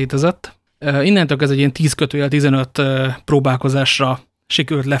hálózat létezett. Innentől ez egy ilyen 10/15 próbálkozásra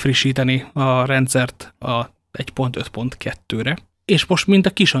sikerült lefrissíteni a rendszert a 1.5.2-re. És most mint a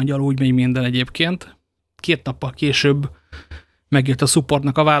kisangyal úgy megy minden egyébként. 2 nappal később megjött a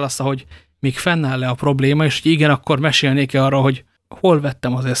supportnak a válasza, hogy még fennáll-e a probléma, és hogy igen, akkor mesélnék-e arra, hogy hol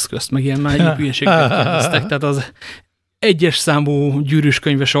vettem az eszközt, meg ilyen már egyéb hülyeséget kérdeztek. Tehát az 1-es számú gyűrűs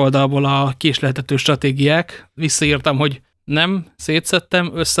könyves oldalból a késleltető stratégiák. Visszaírtam, hogy nem,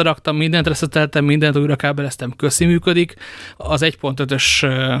 szétszedtem, összeraktam, mindent reszeteltem, mindent újra kábeleztem, köszi működik. Az 1.5-ös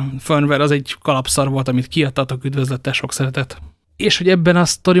firmware az egy kalapszar volt, amit kiadtatok, üdvözlettel, sok szeretet. És hogy ebben a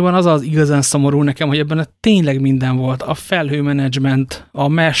sztoriban az igazán szomorú nekem, hogy ebben tényleg minden volt. A felhőmenedzsment, a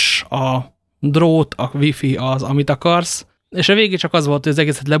mesh, a drót, a wifi, az, amit akarsz. És a végén csak az volt, hogy az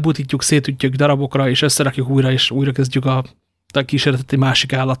egészet lebutítjuk, szétütjük darabokra, és összerakjuk újra, és újra kezdjük a kísérletet egy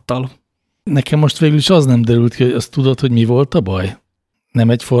másik állattal. Nekem most végül is az nem derült ki, hogy azt tudod, hogy mi volt a baj? Nem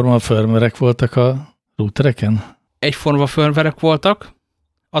egyforma firmware-ek voltak a routereken? Egyforma firmware-ek voltak,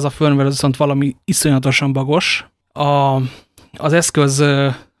 az a firmware viszont valami iszonyatosan bagos. Az eszköz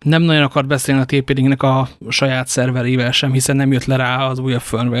nem nagyon akart beszélni a TP-Linknek a saját szerverével sem, hiszen nem jött le rá az újabb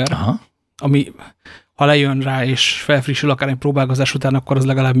firmware, ami ha lejön rá és felfrissül akár egy próbálkozás után, akkor az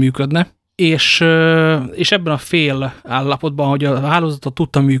legalább működne. És ebben a fél állapotban, hogy a hálózatot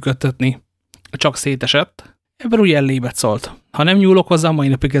tudta működtetni, csak szétesett, ebben úgy ellébet szólt. Ha nem nyúlok hozzá, mai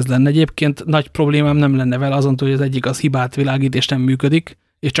napig ez lenne egyébként, nagy problémám nem lenne vele azon, hogy az egyik az hibát világít és nem működik,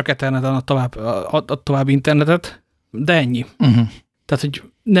 és csak Etherneten ad tovább internetet, de ennyi. Tehát, hogy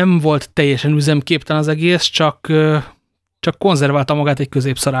nem volt teljesen üzemképtelen az egész, csak konzerválta magát egy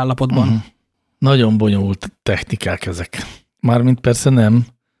középszar állapotban. Nagyon bonyolult technikák ezek. Mármint persze nem,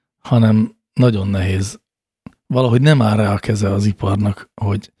 hanem nagyon nehéz. Valahogy nem áll rá a keze az iparnak,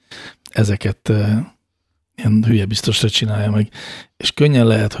 hogy ezeket ilyen hülye biztosra csinálja meg. És könnyen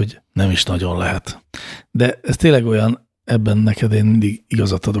lehet, hogy nem is nagyon lehet. De ez tényleg olyan, ebben neked én mindig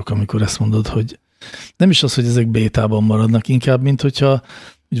igazat adok, amikor ezt mondod, hogy nem is az, hogy ezek bétában maradnak, inkább, mint hogyha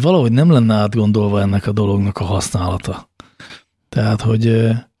hogy valahogy nem lenne átgondolva ennek a dolognak a használata. Tehát,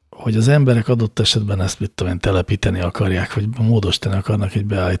 hogy az emberek adott esetben ezt telepíteni akarják, vagy módosítani akarnak egy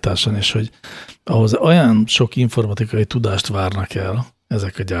beállításon, és hogy ahhoz olyan sok informatikai tudást várnak el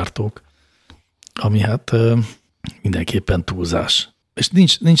ezek a gyártók, ami hát mindenképpen túlzás. És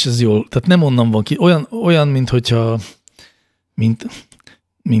nincs ez jól, tehát nem onnan van ki, olyan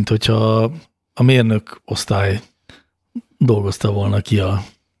mint hogyha a mérnök osztály dolgozta volna ki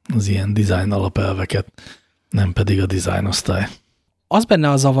az ilyen design alapelveket, nem pedig a design osztály. Az benne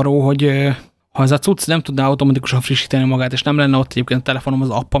a zavaró, hogy ha ez a cucc nem tudná automatikusan frissíteni magát, és nem lenne ott egyébként a telefonom az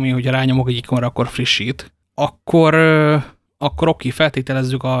app, ami, hogyha rányomok egy ikonra, akkor frissít, akkor oké,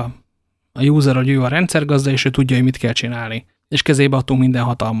 feltételezzük a user, hogy ő a rendszergazda, és ő tudja, hogy mit kell csinálni. És kezébe adtunk minden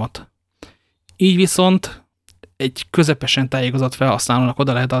hatalmat. Így viszont egy közepesen tájékozott felhasználónak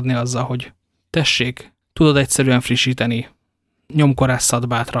oda lehet adni azzal, hogy tessék, tudod egyszerűen frissíteni, nyomkorásszad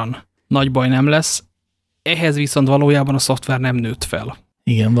bátran, nagy baj nem lesz, ehhez viszont valójában a szoftver nem nőtt fel.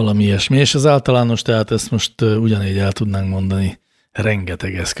 Igen, valami ilyesmi, és az általános, tehát ezt most ugyanígy el tudnánk mondani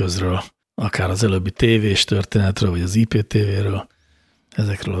rengeteg eszközről, akár az előbbi tévés történetről, vagy az IPTV-ről,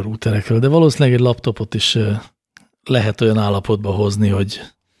 ezekről a routerekről, de valószínűleg egy laptopot is lehet olyan állapotba hozni, hogy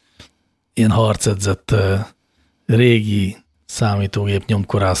ilyen harcedzett régi számítógép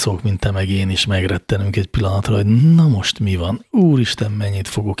nyomkorászók, mint te meg én is megrettenünk egy pillanatra, hogy na most mi van? Úristen, mennyit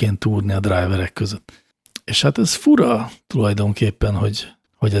fogok én túrni a driverek között. És hát ez fura tulajdonképpen,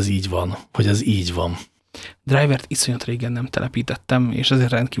 hogy ez így van, hogy ez így van. Drivert iszonyat régen nem telepítettem, és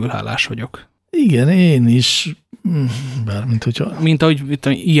ezért rendkívül hálás vagyok. Igen, én is, bármint hogyha... Mint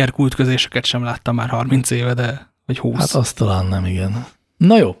ahogy IR kultközéseket sem láttam már 30 éve, vagy 20. Hát azt talán nem, igen.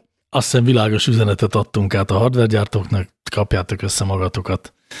 Na jó, azt hiszem világos üzenetet adtunk át a hardwaregyártóknak, kapjátok össze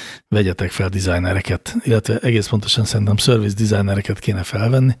magatokat, vegyetek fel designereket, illetve egész pontosan szerintem service designereket kéne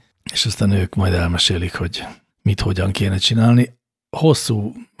felvenni, és aztán ők majd elmesélik, hogy mit, hogyan kéne csinálni.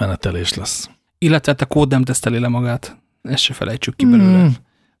 Hosszú menetelés lesz. Illetve a kód nem teszteli le magát. Ezt se felejtsük ki belőle.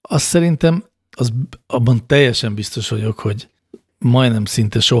 Azt szerintem, abban teljesen biztos vagyok, hogy majdnem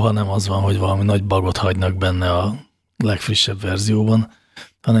szinte soha nem az van, hogy valami nagy bugot hagynak benne a legfrissebb verzióban,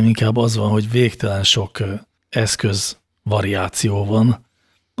 hanem inkább az van, hogy végtelen sok eszköz variáció van,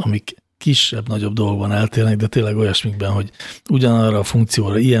 amik kisebb-nagyobb dolgokban eltérnek, de tényleg olyasmikben, hogy ugyanarra a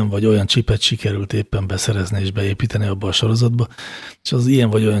funkcióra ilyen vagy olyan chipet sikerült éppen beszerezni és beépíteni abba a sorozatba, és az ilyen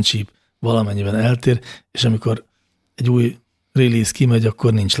vagy olyan chip valamennyiben eltér, és amikor egy új release kimegy,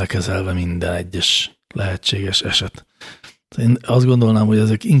 akkor nincs lekezelve minden egyes lehetséges eset. Én azt gondolnám, hogy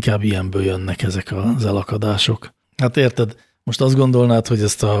ezek inkább ilyenből jönnek ezek az elakadások. Hát érted, most azt gondolnád, hogy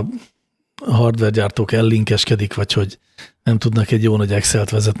ezt a hardware gyártók ellinkeskedik, vagy hogy nem tudnak egy jó nagy Excel-t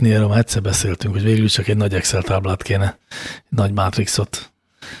vezetni, erről már egyszer beszéltünk, hogy végül csak egy nagy Excel táblát kéne, egy nagy Matrixot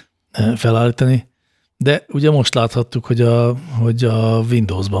felállítani. De ugye most láthattuk, hogy a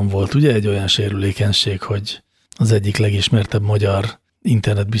Windowsban volt ugye egy olyan sérülékenység, hogy az egyik legismertebb magyar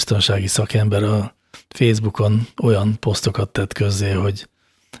internetbiztonsági szakember a Facebookon olyan posztokat tett közzé, hogy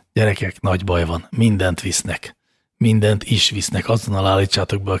gyerekek, nagy baj van, mindent visznek. Mindent is visznek, azonnal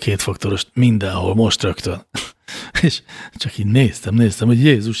állítsátok be a kétfaktorost mindenhol, most rögtön. És csak így néztem, hogy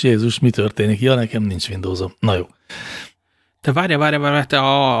Jézus, mi történik? Ja, nekem nincs Windowsom. Na jó. Te várjál, te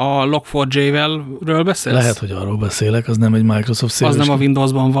a Log4j-ről beszélsz? Lehet, hogy arról beszélek, az nem egy Microsoft szélős. Az nem a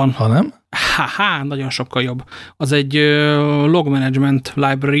Windowsban van. Ha nem? Nagyon sokkal jobb. Az egy log management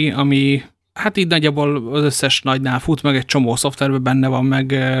library, ami hát így nagyjából az összes nagynál fut, meg egy csomó szoftverben benne van,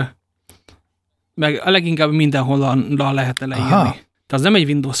 meg a leginkább mindenhol lehetne leírni. Tehát az nem egy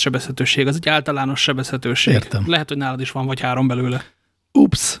Windows sebezhetőség, az egy általános sebezhetőség. Értem. Lehet, hogy nálad is van, vagy 3 belőle.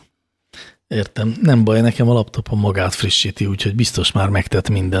 Ups. Értem. Nem baj, nekem a laptopom magát frissíti, úgyhogy biztos már megtett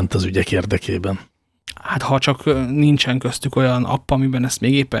mindent az ügyek érdekében. Hát ha csak nincsen köztük olyan app, amiben ezt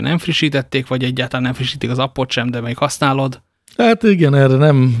még éppen nem frissítették, vagy egyáltalán nem frissítik az appot sem, de még használod. Hát igen, erre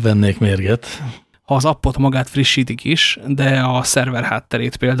nem vennék mérget. Ha az appot magát frissítik is, de a szerver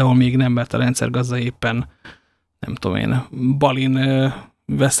hátterét például még nem, mert a rendszergazda éppen, nem tudom én, balin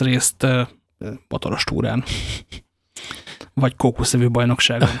vesz részt motoros túrán. Vagy kókuszevő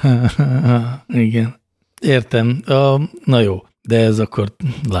bajnokságon. Igen. Értem. Na jó, de ez akkor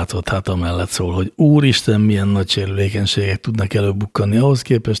látod, hát amellett szól, hogy úristen, milyen nagy sérülékenységek tudnak előbukkanni. Ahhoz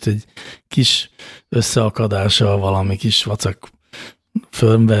képest egy kis összeakadása, valami kis vacak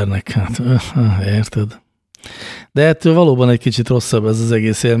firmware-nek, hát érted? De ettől valóban egy kicsit rosszabb ez az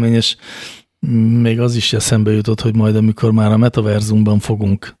egész élmény, és még az is eszembe jutott, hogy majd amikor már a metaverzumban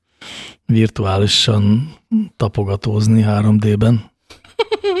fogunk virtuálisan tapogatózni 3D-ben,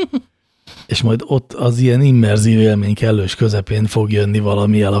 és majd ott az ilyen immerzív élmény kellős közepén fog jönni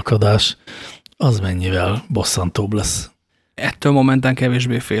valami elakadás, az mennyivel bosszantóbb lesz. Ettől momentán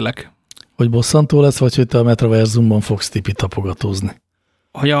kevésbé félek. Hogy bosszantó lesz, vagy hogy te a metaverzumban fogsz tipi tapogatózni?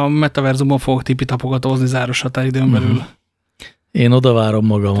 Hogy a metaverzumban fogok tipi tapogatózni záros határidőn belül. Én oda várom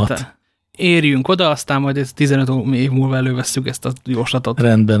magamat. Érjünk oda, aztán majd 15 év múlva elővesszük ezt a jóslatot.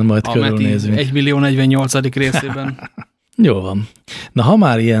 Rendben, majd körülnézünk. 1.048. részében. Jó van. Na, ha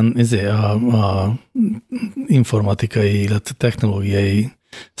már ilyen a informatikai, illetve technológiai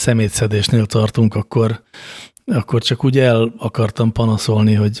szemétszedésnél tartunk, akkor csak úgy el akartam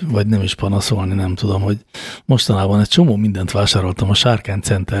panaszolni, vagy nem is panaszolni, nem tudom, hogy mostanában egy csomó mindent vásároltam a Sharkany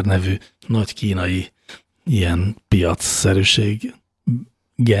Center nevű nagy kínai ilyen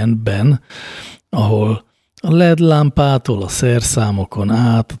piacszerűségben, ahol a LED lámpától a szerszámokon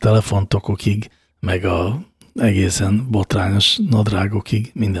át, a telefontokokig, meg a egészen botrányos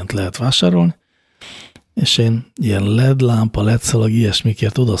nadrágokig mindent lehet vásárolni, és én ilyen LED lámpa, LED szalag,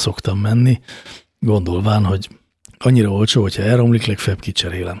 ilyesmikért oda szoktam menni, gondolván, hogy annyira olcsó, hogyha elromlik, legfeljebb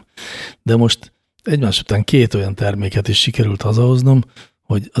kicserélem. De most egymás után 2 olyan terméket is sikerült hazahoznom,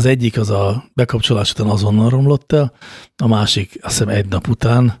 hogy az egyik az a bekapcsolás után azonnal romlott el, a másik azt hiszem 1 nap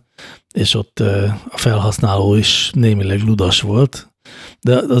után, és ott a felhasználó is némileg ludas volt,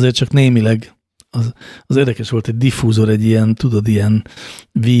 de azért csak némileg az érdekes volt, egy diffúzor, egy ilyen, tudod, ilyen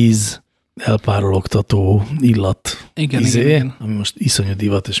víz elpárologtató illat igen. Ami most iszonyú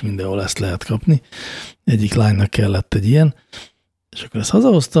divat, és mindenhol ezt lehet kapni. Egyik lánynak kellett egy ilyen, és akkor ezt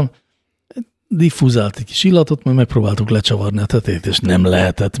hazahoztam, diffúzált egy kis illatot, majd megpróbáltuk lecsavarni a tetejét, és nem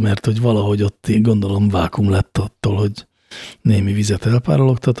lehetett, mert hogy valahogy ott gondolom vákum lett attól, hogy némi vizet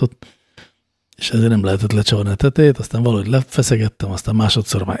elpárologtatott, és ezért nem lehetett lecsavarni a tetejét, aztán valahogy lefeszegettem, aztán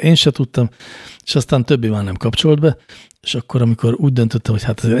másodszor már én se tudtam, és aztán többi már nem kapcsolt be, és akkor, amikor úgy döntöttem, hogy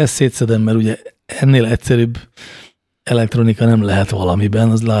hát azért ezt szétszedem, mert ugye ennél egyszerűbb elektronika nem lehet valamiben,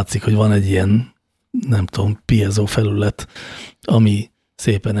 az látszik, hogy van egy ilyen, nem tudom, piezo felület, ami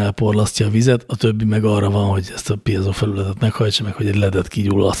szépen elporlasztja a vizet, a többi meg arra van, hogy ezt a piezo felületet meghajtsa, meg hogy egy ledet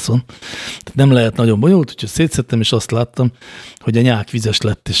kigyullasszon. Tehát nem lehet nagyon bonyolult, úgyhogy szétszedtem, és azt láttam, hogy a nyák vizes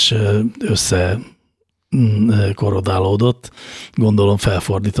lett, és összekorodálódott. Gondolom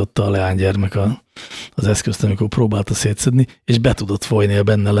felfordította a leánygyermek az eszközt, amikor próbálta szétszedni, és be tudott folyni a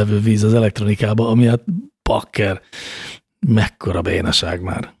benne levő víz az elektronikába, ami hát bakker, mekkora bénaság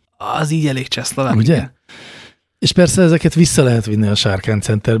már. Az így elég cseszlalát. Ugye? És persze ezeket vissza lehet vinni a Sharkany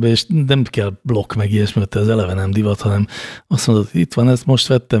Centerbe, és nem kell blokk meg ilyesmi, mert ez eleve nem divat, hanem azt mondod, hogy itt van, ezt most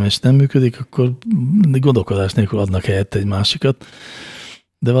vettem, és nem működik, akkor gondolkodás nélkül adnak helyett egy másikat.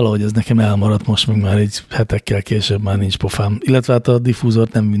 De valahogy ez nekem elmaradt, most meg már így hetekkel később már nincs pofám. Illetve hát a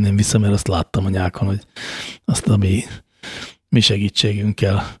diffúzort nem vinném vissza, mert azt láttam a nyákon, hogy azt a mi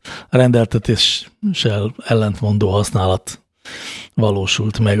segítségünkkel a rendeltetéssel ellentmondó használat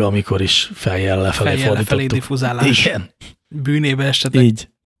valósult meg, amikor is feljel lefelé fordítottuk. diffuzálás. Igen. Bűnébe estetek. Így.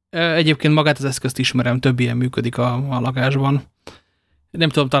 Egyébként magát az eszközt ismerem, több ilyen működik a lakásban. Nem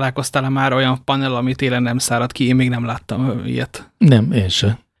tudom, találkoztál-e már olyan panel, ami télen nem szárad ki, én még nem láttam ilyet. Nem, én se.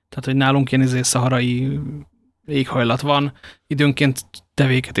 Tehát, hogy nálunk ilyen szaharai éghajlat van, időnként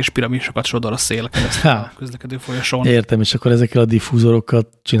tevéket és piramisokat sodor a szél a közlekedő folyosón. Értem, és akkor ezekkel a diffúzorokat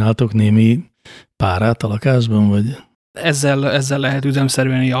csináltok némi párát a lakásban, vagy? Ezzel lehet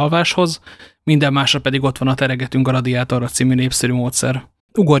üzemszerűen alváshoz, minden másra pedig ott van a Teregetünk a radiátorra című népszerű módszer.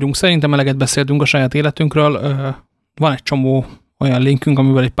 Ugorjunk, szerintem eleget beszéltünk a saját életünkről, van egy csomó olyan linkünk,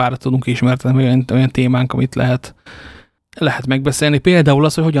 amivel egy párat tudunk ismertetni, olyan témánk, amit lehet megbeszélni. Például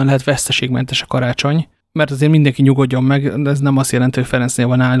az, hogy hogyan lehet veszteségmentes a karácsony. mert azért mindenki nyugodjon meg, de ez nem azt jelenti, hogy Ferencnél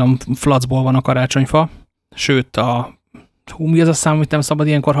van nálam flacból van a karácsonyfa, sőt mi az a szám, amit nem szabad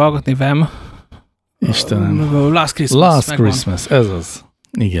ilyenkor hallgatni, Vem? Istenem. Last Christmas. Last megvan. Christmas, ez az.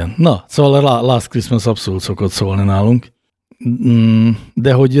 Igen. Na, szóval a Last Christmas abszolút szokott szólni nálunk.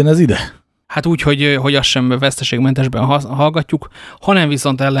 De hogy jön ez ide? Hát úgy, hogy azt sem veszteségmentesben hallgatjuk, hanem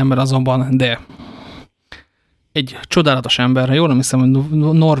viszont ellenben azonban, de egy csodálatos ember, jól nem hiszem, hogy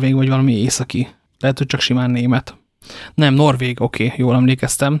norvég vagy valami északi, lehet, hogy csak simán német. Nem, norvég, oké, jól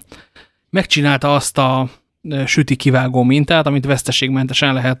emlékeztem. Megcsinálta azt a süti kivágó mintát, amit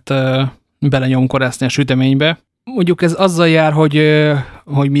veszteségmentesen lehet belenyomkorászni a süteménybe. Mondjuk ez azzal jár,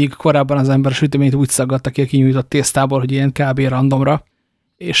 hogy míg korábban az ember a süteményt úgy szaggatta ki a kinyújtott tésztából, hogy ilyen kb. Randomra,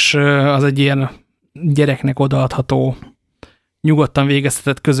 és az egy ilyen gyereknek odaadható, nyugodtan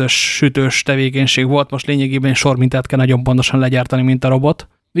végeztetett közös sütős tevékenység volt, most lényegében sormintát kell nagyon pontosan legyártani, mint a robot.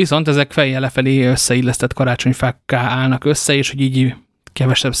 Viszont ezek fejjel lefelé összeillesztett karácsonyfákká állnak össze, és hogy így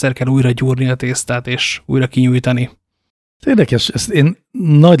kevesebbszer kell újra gyúrni a tésztát, és újra kinyújtani. Érdekes, én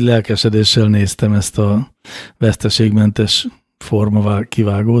nagy lelkesedéssel néztem ezt a veszteségmentes forma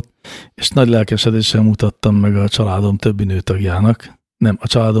kivágót, és nagy lelkesedéssel mutattam meg a családom többi nőtagjának, nem, a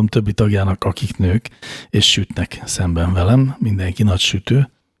családom többi tagjának, akik nők, és sütnek szemben velem, mindenki nagy sütő,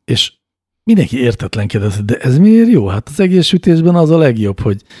 és mindenki értetlenkedett, de ez miért jó? Hát az egész sütésben az a legjobb,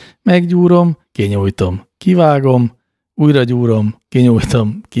 hogy meggyúrom, kinyújtom, kivágom, újra gyúrom,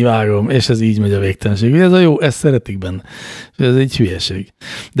 kinyújtom, kivágom, és ez így megy a végtelenség. Ez a jó, ezt szeretik benne. Ez egy hülyeség.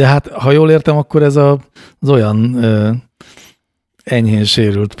 De hát, ha jól értem, akkor ez az olyan enyhén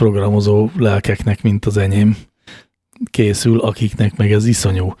sérült programozó lelkeknek, mint az enyém, készül, akiknek meg ez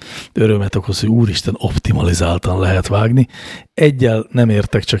iszonyú örömet okoz, hogy úristen, optimalizáltan lehet vágni. Egyel nem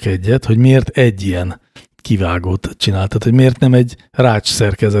értek, csak egyet, hogy miért egy ilyen kivágót csináltad, hogy miért nem egy rács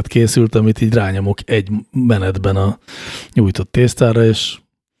szerkezet készült, amit így rányomok egy menetben a nyújtott tésztára, és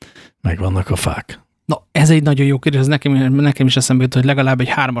megvannak a fák. Na, ez egy nagyon jó kérdés, ez nekem is eszembe jut, hogy legalább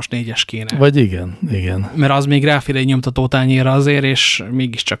egy 3-as, 4-es kéne. Vagy igen. Mert az még ráfér egy nyomtatótányérra azért, és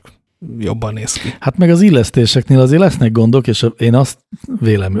mégiscsak jobban néz ki. Hát meg az illesztéseknél azért lesznek gondok, és én azt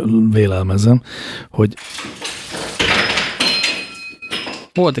vélelmezem, hogy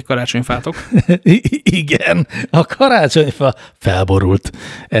volt egy karácsonyfátok. Igen, a karácsonyfa felborult.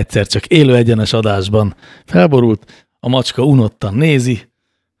 Egyszer csak élő egyenes adásban felborult, a macska unottan nézi.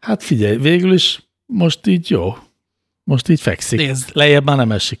 Hát figyelj, végül is most így jó. Most így fekszik. Nézd. Lejjebb már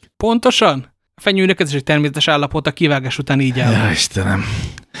nem esik. Pontosan? A fenyőnek ez is egy természetes állapot, a kivágás után így áll. Ja, Istenem.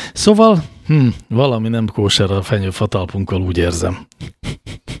 Szóval, valami nem kóser a fenyőfa talpunkkal, úgy érzem.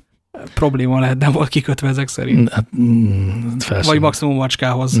 Probléma lehet, nem volt kikötve ezek szerint. Hát, vagy maximum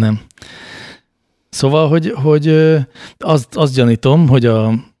macskához. Nem. Szóval, hogy azt gyanítom, hogy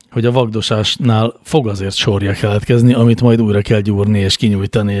a vagdosásnál fog azért sorja keletkezni, amit majd újra kell gyúrni és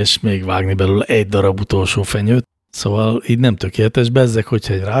kinyújtani, és még vágni belőle egy darab utolsó fenyőt. Szóval így nem tökéletes. Bezzeg,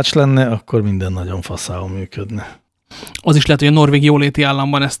 hogyha egy rács lenne, akkor minden nagyon faszául működne. Az is lehet, hogy a norvég jóléti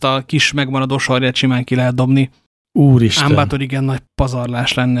államban ezt a kis megmaradó sorját simán ki lehet dobni. Úristen. Ám bátor igen nagy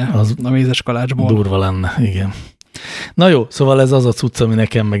pazarlás lenne az a mézes kalácsból. Durva lenne, igen. Na jó, szóval ez az a cucc, ami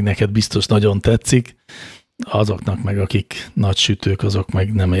nekem meg neked biztos nagyon tetszik. Azoknak meg, akik nagy sütők, azok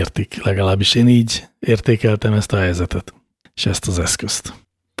meg nem értik. Legalábbis én így értékeltem ezt a helyzetet, és ezt az eszközt.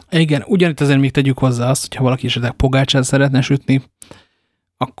 Igen, ugyanitt azért még tegyük hozzá azt, hogyha valaki esetleg pogácsát szeretne sütni,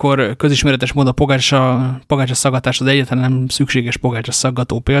 akkor közismeretes módon a pogácsa szaggatás az egyetlen nem szükséges pogácsa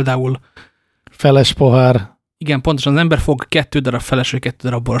szaggató. Például feles pohár. Igen, pontosan az ember fog 2 darab feles vagy 2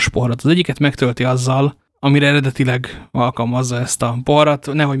 darab boros poharat. Az egyiket megtölti azzal, amire eredetileg alkalmazza ezt a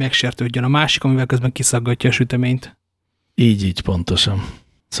poharat, nehogy megsértődjön a másik, amivel közben kiszaggatja a süteményt. Így pontosan.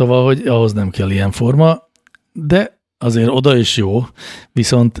 Szóval, hogy ahhoz nem kell ilyen forma, de azért oda is jó,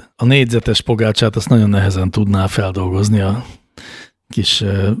 viszont a négyzetes pogácsát azt nagyon nehezen tudná feldolgozni a kis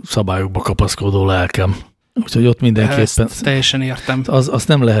szabályokba kapaszkodó lelkem. Úgyhogy ott mindenképpen... Ezt teljesen értem. Azt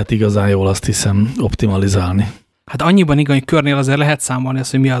nem lehet igazán jól, azt hiszem, optimalizálni. Hát annyiban igaz, hogy körnél azért lehet számolni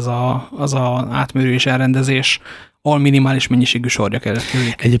azt, hogy mi az a átmérő és elrendezés, ahol minimális mennyiségű sorja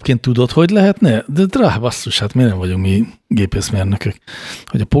keletkezik. Egyébként tudod, hogy lehetne? De basszus, hát mi nem vagyunk mi gépészmérnökök.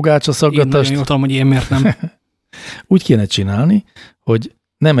 Hogy a pogácsa szaggatást... Én nagyon jól tudom, hogy én miért nem. Úgy kéne csinálni, hogy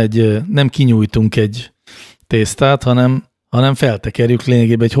nem kinyújtunk egy tésztát, hanem feltekerjük,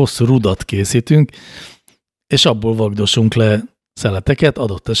 lényegében egy hosszú rudat készítünk, és abból vagdosunk le szeleteket,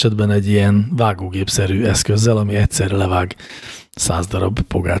 adott esetben egy ilyen vágógépszerű eszközzel, ami egyszerre levág 100 darab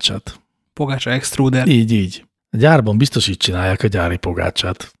pogácsát. Pogácsa extruder. Így. A gyárban biztos így csinálják a gyári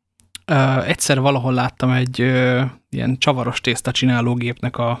pogácsát. Egyszer valahol láttam egy ilyen csavaros tészta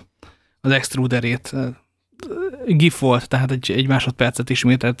csinálógépnek az extruderét. GIF volt, tehát egy másodpercet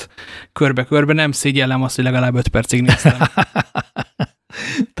ismételt körbe-körbe, nem szégyellem azt, hogy legalább 5 percig néztem.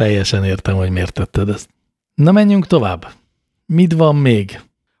 Teljesen értem, hogy miért tetted ezt. Na, menjünk tovább. Mit van még?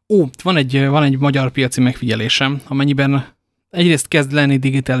 Van egy magyar piaci megfigyelésem, amennyiben egyrészt kezd lenni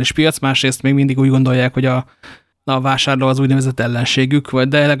digitális piac, másrészt még mindig úgy gondolják, hogy a vásárló az úgynevezett ellenségük,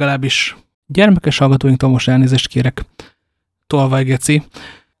 de legalábbis gyermekes hallgatóinktól most elnézést kérek, tolvaj geci,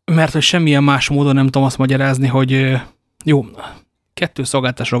 mert hogy semmilyen más módon nem tudom azt magyarázni, hogy jó, 2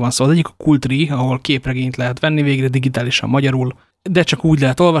 szolgáltatásról van szó. Az egyik a Kultri, ahol képregényt lehet venni végre digitálisan magyarul, de csak úgy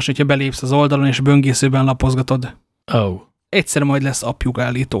lehet olvasni, hogyha belépsz az oldalon és böngészőben lapozgatod. Egyszer majd lesz appjuk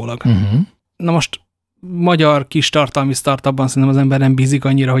állítólag. Na most magyar kis tartalmi startupban szerintem az ember nem bízik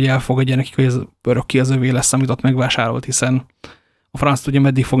annyira, hogy elfogadja nekik, hogy ez örökké az övé lesz, amit ott megvásárolt, hiszen a franc tudja,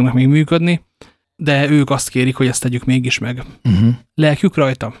 meddig fognak még működni, de ők azt kérik, hogy ezt tegyük mégis meg. Lelkük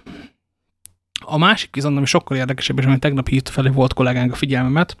rajta. A másik viszont, ami sokkal érdekesebb, és ami tegnap hívt fel egy volt kollégánk a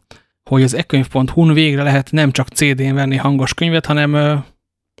figyelmemet, hogy az ekönyv.hu-n végre lehet nem csak CD-n venni hangos könyvet, hanem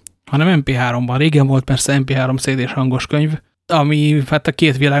MP3-ban. Régen volt persze MP3 CD-s hangos könyv, ami hát a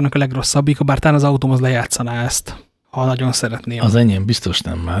 2 világnak a legrosszabbik, bár talán az autóm az lejátszaná ezt, ha nagyon szeretném. Az enyém biztos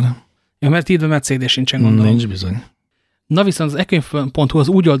nem már. Ja, mert így, mert CD sincsen, gondolom. Nincs bizony. Na viszont az ekönyv.hu az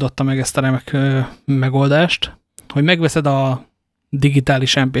úgy oldotta meg ezt a remek megoldást, hogy megveszed a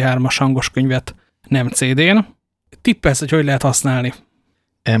digitális MP3-as hangos könyvet nem CD-n, tippelsz, hogy lehet használni.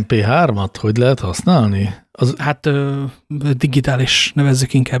 MP3-at hogy lehet használni? Hát digitális,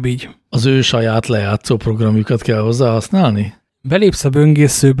 nevezzük inkább így. Az ő saját lejátszó programjukat kell hozzá használni? Belépsz a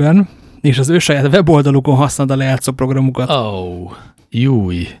böngészőben, és az ő saját weboldalukon használod a lejátszó programukat.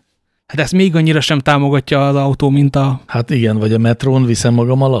 Júj. Hát ezt még annyira sem támogatja az autó, mint a... Hát igen, vagy a metrón viszem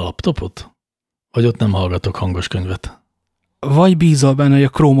magammal a laptopot? Vagy ott nem hallgatok hangos könyvet? Vagy bízol benne, hogy a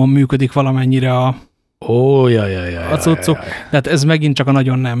Chrome-on működik valamennyire a cuccok. Tehát ez megint csak a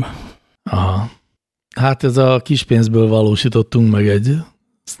nagyon nem. Aha. Hát ez a kis pénzből valósítottunk meg egy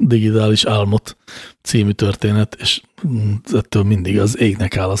digitális álmot című történet, és ettől mindig az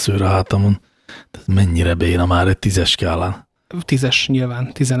égnek áll a szőr a hátamon. Tehát mennyire béna már egy 10-es skálán. 10-es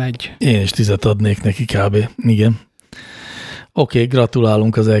nyilván, 11. Én is 10-et adnék neki kb. Igen. Oké,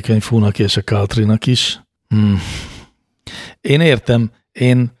 gratulálunk az ekönyv.hu-nak és a Cultry-nak is. Én értem,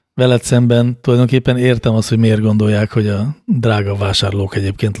 veled szemben tulajdonképpen értem azt, hogy miért gondolják, hogy a drága vásárlók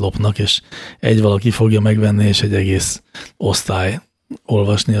egyébként lopnak, és egy valaki fogja megvenni, és egy egész osztály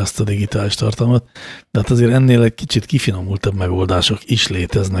olvasni azt a digitális tartalmat. De hát azért ennél egy kicsit kifinomultabb megoldások is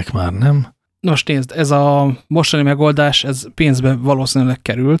léteznek már, nem? Nos, nézd, ez a mostani megoldás, ez pénzbe valószínűleg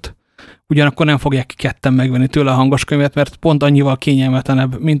került, ugyanakkor nem fogják ketten megvenni tőle a hangos könyvet, mert pont annyival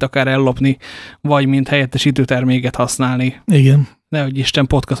kényelmetlenebb, mint akár ellopni, vagy mint helyettesítő terméket használni. Igen. Nehogy Isten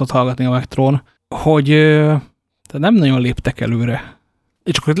podcastot hallgatni a metrón, hogy nem nagyon léptek előre.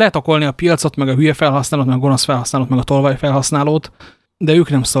 És akkor lehet okolni a piacot, meg a hülye felhasználót, meg a gonosz felhasználót, meg a tolvaj felhasználót, de ők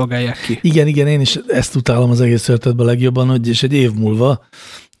nem szolgálják ki. Igen, én is ezt utálom az egész történetben legjobban, hogy és egy év múlva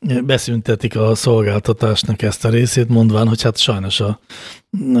beszüntetik a szolgáltatásnak ezt a részét, mondván, hogy hát sajnos a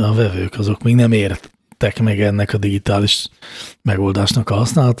vevők azok még nem értek meg ennek a digitális megoldásnak a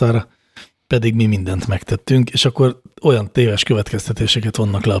használatára, pedig mi mindent megtettünk, és akkor olyan téves következtetéseket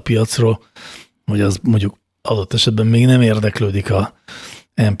vonnak le a piacról, hogy az mondjuk adott esetben még nem érdeklődik a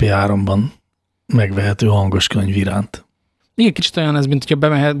MP3-ban megvehető hangos könyv iránt. Igen, kicsit olyan ez, mint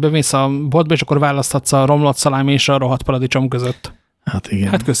hogyha bemész a boltba, és akkor választhatsz a romlott szalámi és a rohadt paradicsom között. Hát igen.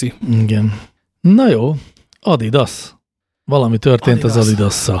 Hát köszi. Igen. Na jó, Adidas. Valami történt Adidas. Az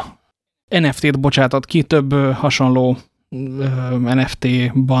Adidas-szal. NFT-t bocsátott ki több hasonló NFT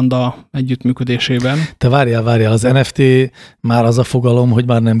banda együttműködésében. Te várjál, az NFT már az a fogalom, hogy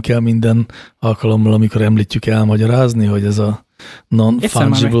már nem kell minden alkalommal, amikor említjük elmagyarázni, hogy ez a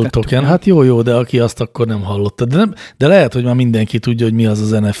non-fungible token. Hát jó, de aki azt akkor nem hallotta. De lehet, hogy már mindenki tudja, hogy mi az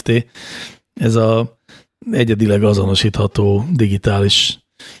NFT. Ez a egyedileg azonosítható digitális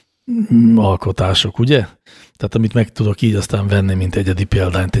alkotások, ugye? Tehát amit meg tudok így aztán venni, mint egyedi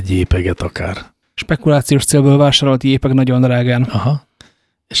példányt, egy jépeget akár. Spekulációs célból vásárolt jépeg nagyon drágán. Aha.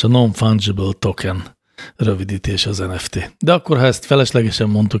 És a non-fungible token rövidítés az NFT. De akkor, ha ezt feleslegesen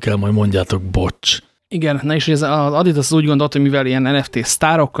mondtuk el, majd mondjátok, bocs. Igen, na és az Adidas úgy gondolt, hogy mivel ilyen NFT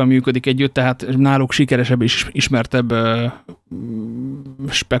sztárokkal működik együtt, tehát náluk sikeresebb és ismertebb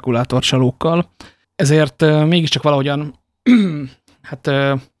spekulátorcsalókkal, ezért mégiscsak valahogyan hát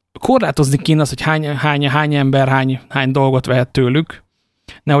korlátozni kéne az, hogy hány ember, hány dolgot vehet tőlük.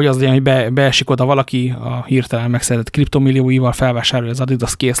 Nehogy az legyen, hogy beesik oda valaki a hirtelen megszerzett kriptomillióival, felvásárolja az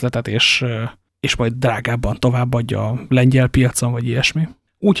Adidas készletet, és majd drágábban továbbadja a lengyel piacon, vagy ilyesmi.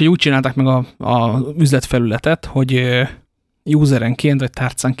 Úgy csinálták meg a üzletfelületet, hogy userenként, vagy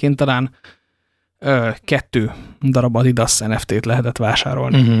tárcánként talán 2 darab Adidas NFT-t lehetett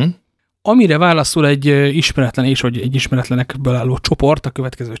vásárolni. Amire válaszul egy ismeretlen és hogy egy ismeretlenekből álló csoport a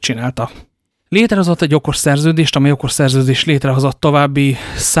következőt csinálta. Létrehozott egy okos szerződést, amely okos szerződés létrehozott további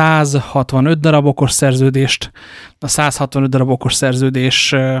 165 darab okos szerződést. A 165 darab okos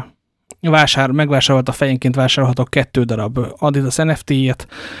szerződés megvásárolta fejenként vásárolható 2 darab Adidas NFT-jét,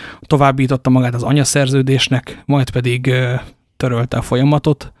 továbbította magát az anyaszerződésnek, majd pedig törölte a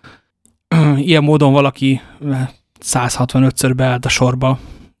folyamatot. Ilyen módon valaki 165-ször beállt a sorba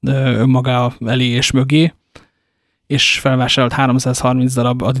önmaga elé és mögé, és felvásárolt 330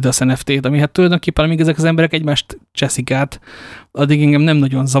 darab Adidas NFT-t, ami hát tulajdonképpen, amíg ezek az emberek egymást cseszik át, addig engem nem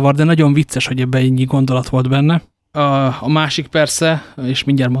nagyon zavar, de nagyon vicces, hogy ebben ennyi gondolat volt benne. A másik persze, és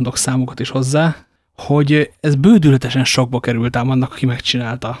mindjárt mondok számokat is hozzá, hogy ez bődületesen sokba került ám annak, aki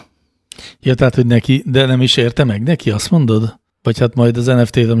megcsinálta. Ja, tehát, hogy neki, de nem is érte meg neki, azt mondod? Vagy hát majd az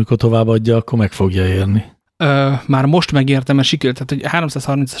NFT-t, amikor továbbadja, akkor meg fogja érni. Már most megértem, mert sikerült, tehát hogy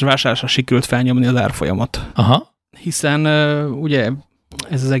 330-as vásárlásra sikerült felnyomni az árfolyamot. Aha. Hiszen ugye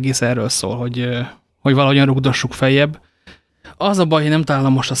ez az egész erről szól, hogy valahogyan rugdossuk feljebb. Az a baj, hogy nem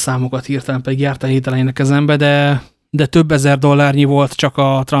találom most a számokat hirtelen, pedig járt a hét elején a kezembe, de több ezer dollárnyi volt csak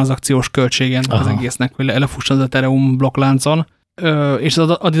a tranzakciós költségen az egésznek, hogy lefusson az Ethereum blokkláncon. És az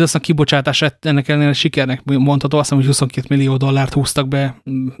Adidasnak kibocsátása ennek ellenére sikernek mondható, azt hiszem, hogy 22 millió dollárt húztak be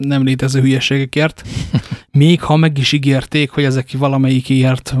nem létező hülyeségekért. Még ha meg is ígérték, hogy ezek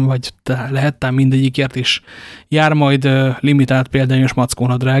valamelyikért, vagy lehet mindegyikért is jár majd limitált példányos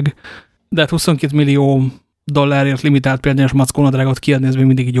mackónadrág, de hát 22 millió dollárért limitált példányos mackónadrágot kiadni, ez még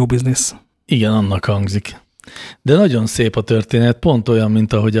mindig egy jó biznisz. Igen, annak hangzik. De nagyon szép a történet, pont olyan,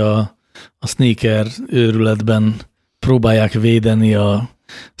 mint ahogy a sneaker őrületben próbálják védeni a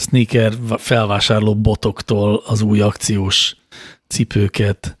sneaker felvásárló botoktól az új akciós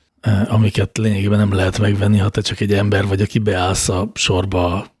cipőket, amiket lényegében nem lehet megvenni, ha te csak egy ember vagy, aki beállsz a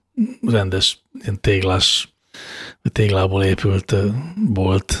sorba rendes ilyen téglából épült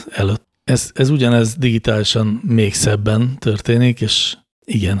bolt előtt. Ez ugyanez digitálisan még szebben történik, és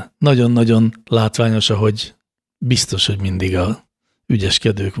igen, nagyon-nagyon látványos, ahogy biztos, hogy mindig a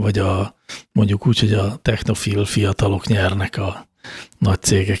ügyeskedők, vagy mondjuk úgy, hogy a technofil fiatalok nyernek a nagy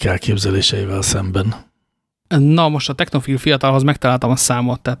cégek elképzeléseivel szemben. Na, most a technofil fiatalhoz megtaláltam a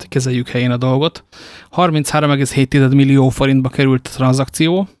számot, tehát kezeljük helyén a dolgot. 33,7 millió forintba került a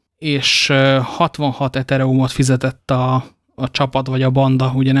tranzakció, és 66 Ethereumot fizetett a csapat, vagy a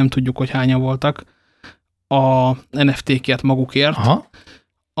banda, ugye nem tudjuk, hogy hányan voltak, a NFT-kért magukért. Aha.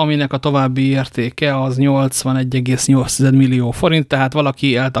 Aminek a további értéke az 81,8 millió forint, tehát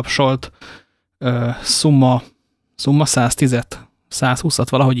valaki eltapsolt szumma 110-et, 120-at,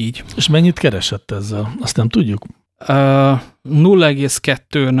 valahogy így. És mennyit keresett ezzel? Azt nem tudjuk.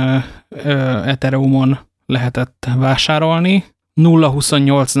 0,2-n Ethereumon lehetett vásárolni,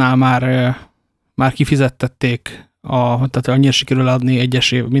 0,28-nál már kifizettették, tehát annyira sikerül adni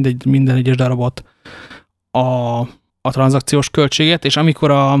minden egyes darabot a tranzakciós költséget, és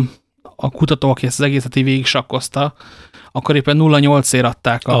amikor a kutató, aki ezt az egészet végig sakkozta, akkor éppen 0,8-ért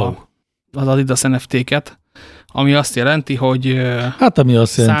adták az Adidas NFT-ket, ami azt jelenti, hogy hát, ami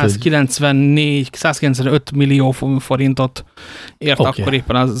azt jelenti, 195 millió forintot ért, akkor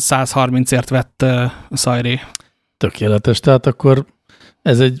éppen a 130-ért vett Szajré. Tökéletes, tehát akkor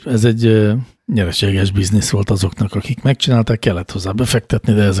ez egy nyereséges biznisz volt azoknak, akik megcsinálták, kellett hozzá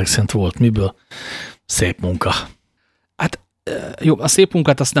befektetni, de ezek szerint volt miből. Szép munka. Hát jó, a szép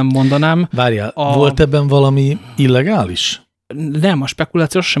munkát azt nem mondanám. Várjál, volt ebben valami illegális? Nem, a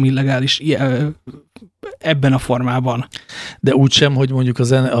spekuláció sem illegális ebben a formában. De úgysem, hogy mondjuk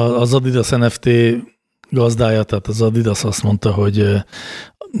az Adidas NFT gazdája, tehát az Adidas azt mondta, hogy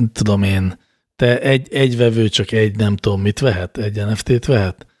tudom én, te egy vevő csak egy nem tudom mit vehet, egy NFT-t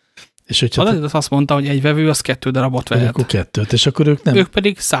vehet? És hogyha az azt mondta, hogy egy vevő az 2 darabot vehet. Akkor 2, és akkor ők nem... Ők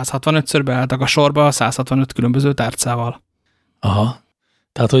pedig 165-ször beálltak a sorba 165 különböző tárcával. Aha.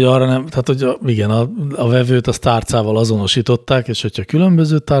 Tehát, hogy arra nem, tehát, hogy igen, a vevőt az tárcával azonosították, és hogyha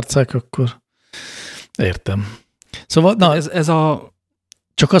különböző tárcák, akkor értem. Szóval, na, ez a...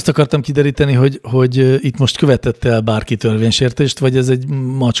 Csak azt akartam kideríteni, hogy itt most követett el bárki törvénysértést, vagy ez egy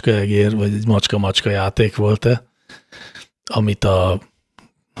macskaegér, vagy egy macska-macska játék volt-e, amit a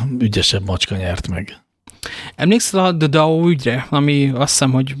ügyesebb macska nyert meg. Emlékszel a The DAO ügyre, ami azt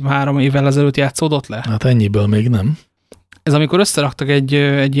hiszem, hogy 3 évvel ezelőtt játszódott le? Hát ennyiből még nem. Ez amikor összeraktak egy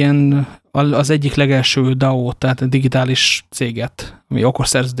ilyen, az egyik legelső DAO, tehát egy digitális céget, ami okos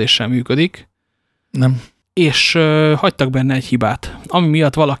szerződéssel működik. Nem. és hagytak benne egy hibát, ami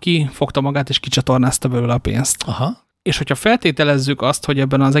miatt valaki fogta magát, és kicsatornázta belőle a pénzt. Aha. És hogyha feltételezzük azt, hogy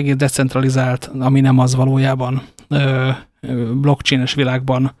ebben az egész decentralizált, ami nem az valójában, blockchain-es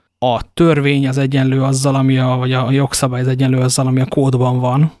világban a törvény az egyenlő azzal, vagy a jogszabály az egyenlő azzal, ami a kódban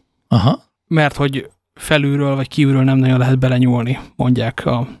van, Aha. mert hogy felülről vagy kívülről nem nagyon lehet belenyúlni, mondják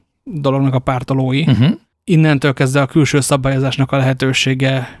a dolognak a pártolói. Innentől kezdve a külső szabályozásnak a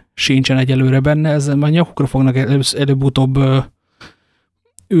lehetősége sincsen egyelőre benne, ezzel majd nyakukra fognak előbb-utóbb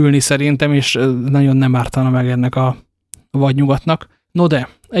ülni szerintem, és nagyon nem ártana meg ennek a vadnyugatnak. No de,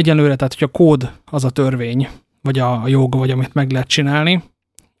 egyenlőre, tehát hogyha a kód az a törvény, vagy a jog, vagy amit meg lehet csinálni,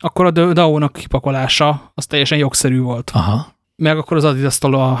 akkor a DAO-nak kipakolása az teljesen jogszerű volt. Aha. Meg akkor az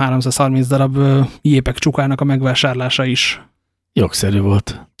Adidas-tól a 330 darab jépek csukának a megvásárlása is. Jogszerű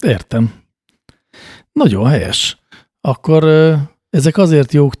volt. Értem. Nagyon helyes. Akkor ezek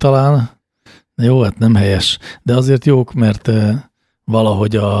azért jók talán, jó, hát nem helyes, de azért jók, mert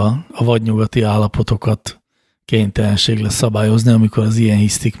valahogy a vadnyugati állapotokat kénytelenség lesz szabályozni, amikor az ilyen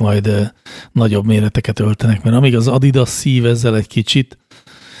hisztik majd nagyobb méreteket öltenek, mert amíg az Adidas szív ezzel egy kicsit,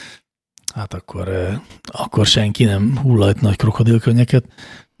 hát akkor senki nem hullajt nagy krokodilkönnyeket,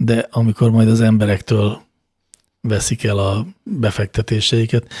 de amikor majd az emberektől veszik el a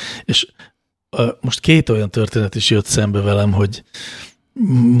befektetéseiket, és most két olyan történet is jött szembe velem, hogy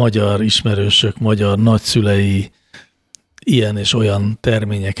magyar ismerősök, magyar nagyszülei ilyen és olyan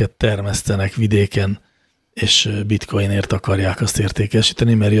terményeket termesztenek vidéken, és bitcoinért akarják azt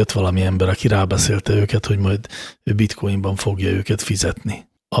értékesíteni, mert jött valami ember, aki rábeszélte őket, hogy majd ő bitcoinban fogja őket fizetni.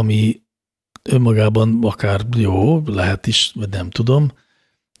 Ami önmagában akár jó, lehet is, vagy nem tudom,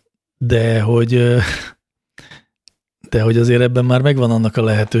 de hogy azért ebben már megvan annak a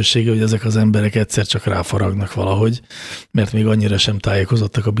lehetősége, hogy ezek az emberek egyszer csak ráfaragnak valahogy, mert még annyira sem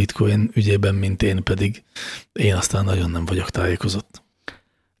tájékozottak a bitcoin ügyében, mint én, pedig én aztán nagyon nem vagyok tájékozott.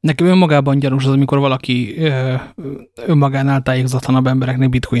 Nekem önmagában gyanús az, amikor valaki önmagánál tájékozatlanabb embereknek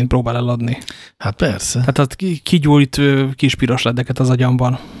bitcoint próbál eladni. Hát persze. Tehát az kigyújt kis piros ledeket az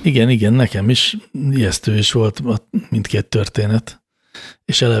agyamban. Igen, nekem is ijesztő is volt mindkét történet,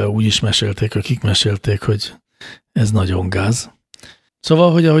 és eleve úgy is mesélték, akik mesélték, hogy ez nagyon gáz.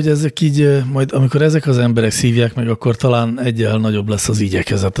 Szóval, hogy ahogy ezek így, majd amikor ezek az emberek szívják meg, akkor talán egyel nagyobb lesz az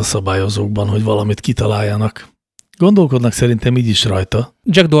igyekezet a szabályozókban, hogy valamit kitaláljanak. Gondolkodnak szerintem így is rajta.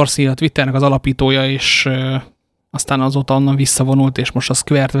 Jack Dorsey a Twitternek az alapítója, és aztán azóta onnan visszavonult, és most a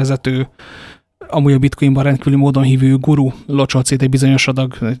Square-t vezető, amúgy a bitcoinban rendkívüli módon hívő guru locsolt szét egy bizonyos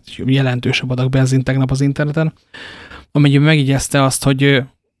adag, egy jelentősebb adag benzin tegnap az interneten, amelyben megigyezte azt, hogy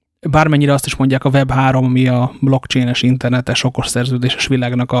bármennyire azt is mondják a Web3, ami a blockchain-es internetes okos szerződéses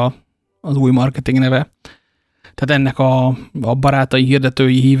világnak az új marketing neve. Tehát ennek a barátai,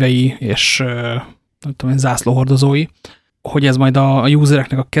 hirdetői, hívei és nem tudom, zászlóhordozói, hogy ez majd a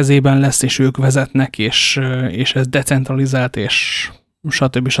usereknek a kezében lesz, és ők vezetnek, és ez decentralizált, és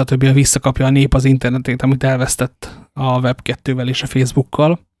stb. Visszakapja a nép az internetét, amit elvesztett a Web2-vel és a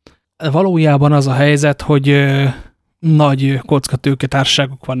Facebookkal. Valójában az a helyzet, hogy nagy kockatőke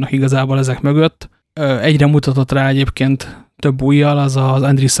társaságok vannak igazából ezek mögött. Egyre mutatott rá egyébként több ujjal az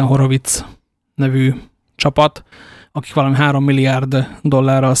Andreessen Horowitz nevű csapat, akik valami 3 milliárd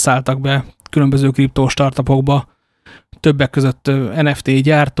dollárral szálltak be különböző kriptó startupokba, többek között NFT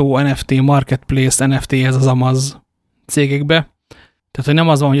gyártó, NFT marketplace, NFT-hez az Amaz cégekbe. Tehát, hogy nem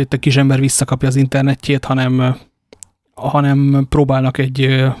az van, hogy itt a kisember visszakapja az internetjét, hanem próbálnak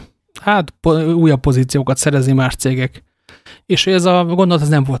egy újabb pozíciókat szerezni más cégek. És ez a gondolat ez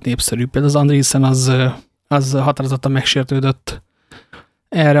nem volt népszerű. Például az Andreessen az határozottan megsértődött.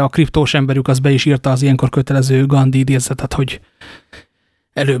 Erre a kriptós emberük az be is írta az ilyenkor kötelező Gandhi idézetet, hogy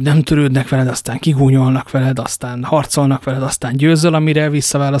előbb nem törődnek veled, aztán kigúnyolnak veled, aztán harcolnak veled, aztán győzöl, amire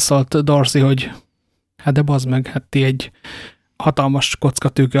visszaválaszolt Dorsey, hogy hát de bazd meg, hát ti egy hatalmas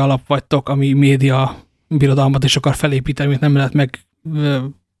kockatőke alap vagytok, ami média birodalmat is akar felépíteni, amit nem lehet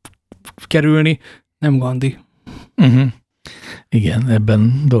megkerülni, nem Gandhi. Igen,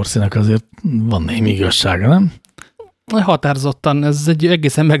 ebben Dorseynak azért van némi igazsága, nem? Határozottan, ez egy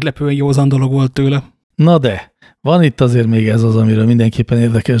egészen meglepően józan dolog volt tőle. Na de, van itt azért még ez az, amiről mindenképpen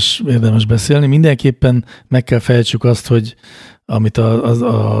érdemes beszélni. Mindenképpen meg kell fejtsük azt, hogy amit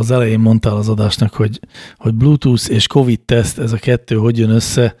az elején mondtál az adásnak, hogy Bluetooth és Covid-teszt, ez a kettő hogy jön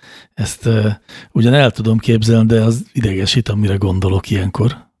össze, ezt ugyan el tudom képzelni, de az idegesít, amire gondolok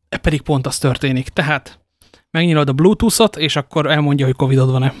ilyenkor. Pedig pont az történik. Tehát megnyilod a Bluetooth-ot, és akkor elmondja, hogy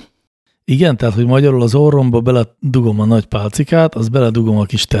Covid-od van-e. Igen, tehát, hogy magyarul az orromba beledugom a nagy pálcikát, az beledugom a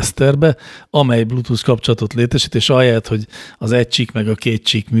kis teszterbe, amely Bluetooth kapcsolatot létesít, és ahelyett, hogy az egy csík meg a két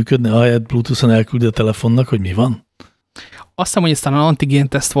csík működne, ahelyett Bluetooth-on elküldi a telefonnak, hogy mi van? Azt hiszem, hogy ez talán antigén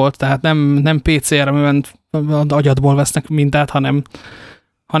teszt volt, tehát nem PCR, amiben az agyadból vesznek mintát,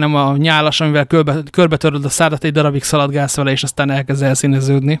 hanem a nyálas, amivel körbetöröd a szádat, egy darabig szaladgálsz vele, és aztán elkezd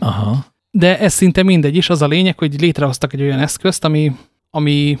elszíneződni. Aha. De ez szinte mindegy is. Az a lényeg, hogy létrehoztak egy olyan eszközt,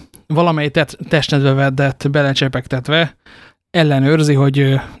 ami valamely testnedbe vedett, belecsepegtetve ellenőrzi,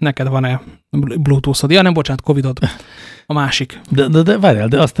 hogy neked van-e Bluetooth-od. Ja, nem, bocsánat, Covid-od. A másik. De várjál,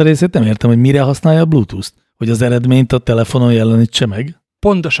 de azt a részét nem értem, hogy mire használja a Bluetooth-t? Hogy az eredményt a telefonon jelenítse meg?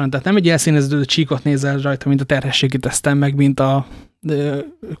 Pontosan, tehát nem egy elszíneződő csíkot nézel rajta, mint a terhességi teszten, meg mint a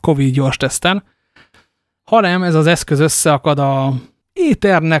Covid gyors teszten, hanem ez az eszköz összeakad a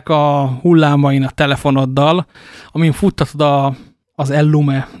éternek a hullámain a telefonoddal, amin futtatod az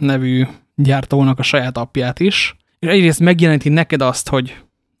Ellume nevű gyártónak a saját appját is, és egyrészt megjelenti neked azt, hogy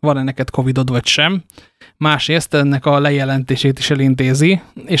van-e neked Covidod vagy sem, másrészt ennek a lejelentését is elintézi,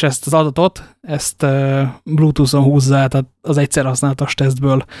 és ezt az adatot, ezt Bluetooth-on húzza át az egyszer használatos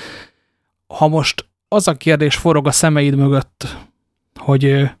tesztből. Ha most az a kérdés forog a szemeid mögött,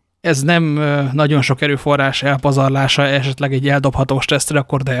 hogy ez nem nagyon sok erőforrás elpazarlása esetleg egy eldobhatós tesztre,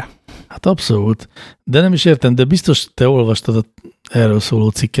 akkor de. Hát abszolút. De nem is értem, de biztos te olvastad erről szóló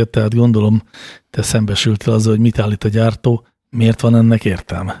cikket, tehát gondolom te szembesültél azzal, hogy mit állít a gyártó, miért van ennek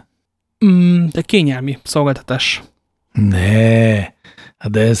értelme? De kényelmi szolgáltatás. Ne,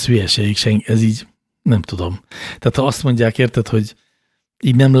 hát de ez hülyeség, ez így nem tudom. Tehát ha azt mondják, érted, hogy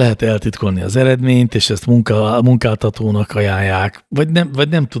így nem lehet eltitkolni az eredményt, és ezt munkáltatónak ajánlják, vagy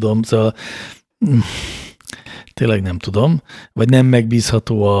nem tudom, szóval tényleg nem tudom, vagy nem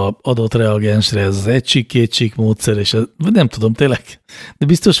megbízható a adott reagensre ez az egy-csík-két csík módszer, és vagy nem tudom, tényleg, de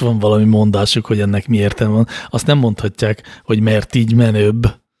biztos van valami mondásuk, hogy ennek mi értelme van. Azt nem mondhatják, hogy mert így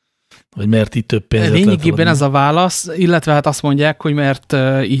menőbb, vagy mert így több pénzet lehet. Lényegében ez a válasz, illetve hát azt mondják, hogy mert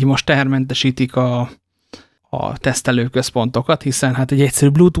így most tehermentesítik a tesztelőközpontokat, hiszen hát egy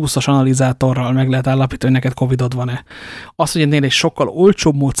egyszerű Bluetooth-os analizátorral meg lehet állapítani, hogy neked Covidod van-e. Azt, hogy ennél egy sokkal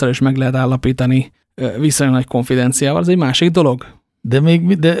olcsóbb módszer is meg lehet állapítani viszonylag nagy konfidenciával, az egy másik dolog.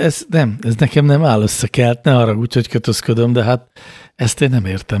 De ez nekem nem áll össze, kelt, ne haragudj, hogy kötözködöm, de hát ezt én nem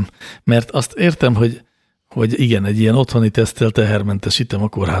értem. Mert azt értem, hogy igen, egy ilyen otthoni teszttel tehermentesítem a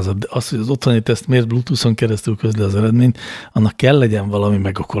kórházat, de az, hogy az otthoni teszt miért Bluetooth-on keresztül közli az eredményt, annak kell legyen valami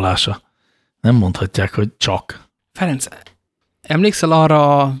megokolása. Nem mondhatják, hogy csak. Ferenc, emlékszel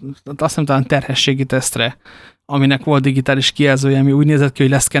arra, azt hiszem talán terhességi tesztre, aminek volt digitális kijelzője, ami úgy nézett ki,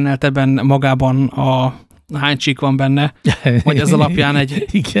 hogy leszkennelt ebben magában hány csík van benne, hogy ez alapján egy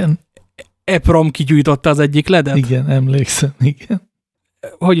igen. EPROM kigyújtotta az egyik ledet? Igen, emlékszem, igen.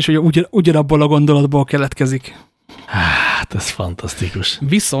 Hogy ugyanabból a gondolatból keletkezik. Hát, ez fantasztikus.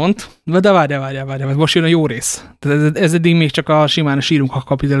 Viszont, de várjál, most jön a jó rész. Ez eddig még csak a simán sírunk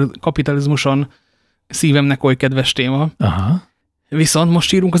a kapitalizmuson szívemnek oly kedves téma. Aha. Viszont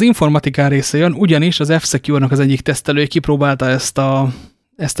most írunk az informatikán részén, ugyanis az F-Secure-nak az egyik tesztelője kipróbálta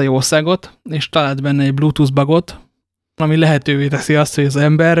ezt a jószágot, és talált benne egy Bluetooth bugot, ami lehetővé teszi azt, hogy az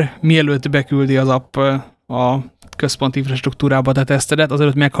ember mielőtt beküldi az app a központi infrastruktúrába a tesztedet,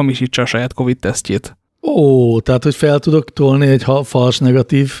 azelőtt meghamisítsa a saját Covid tesztjét. Ó, tehát, hogy fel tudok tolni egy fals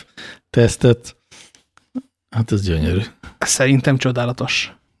negatív tesztet. Hát ez gyönyörű. Szerintem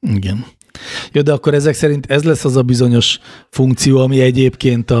csodálatos. Igen. Jó, de akkor ezek szerint ez lesz az a bizonyos funkció, ami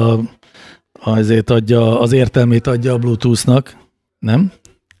egyébként azért adja, az értelmét adja a Bluetooth-nak, nem?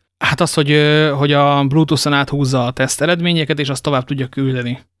 Hát az, hogy a Bluetooth-on áthúzza a teszt eredményeket, és azt tovább tudja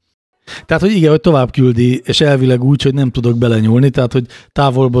küldeni. Tehát, hogy igen, hogy tovább küldi, és elvileg úgy, hogy nem tudok belenyúlni, tehát, hogy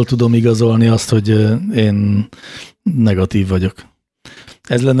távolból tudom igazolni azt, hogy én negatív vagyok.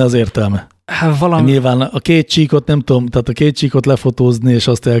 Ez lenne az értelme. Valami... Nyilván a két csíkot nem tudom, tehát a két csíkot lefotózni és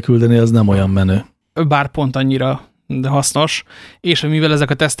azt elküldeni, az nem olyan menő. Bár pont annyira de hasznos, és mivel ezek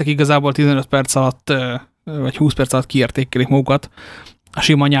a tesztek igazából 15 perc alatt, vagy 20 perc alatt kiértékelik magukat, a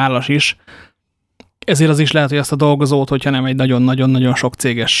sima nyálas is, ezért az is lehet, hogy azt a dolgozót, hogyha nem egy nagyon-nagyon-nagyon sok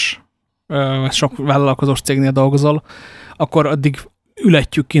céges, sok vállalkozós cégnél dolgozol, akkor addig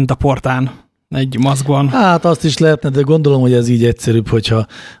ületjük kint a portán egy maszkban. Hát azt is lehetne, de gondolom, hogy ez így egyszerűbb, hogyha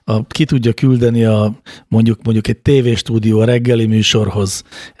ki tudja küldeni mondjuk egy tévéstúdió a reggeli műsorhoz,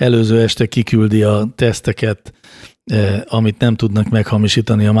 előző este kiküldi a teszteket, amit nem tudnak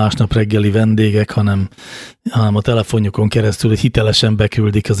meghamisítani a másnap reggeli vendégek, hanem a telefonjukon keresztül, hogy hitelesen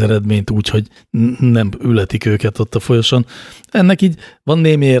beküldik az eredményt úgy, hogy nem ületik őket ott a folyosón. Ennek így van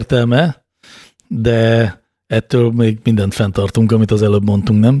némi értelme, de ettől még mindent fenntartunk, amit az előbb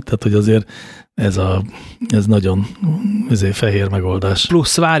mondtunk, nem? Tehát, hogy azért ez nagyon fehér megoldás.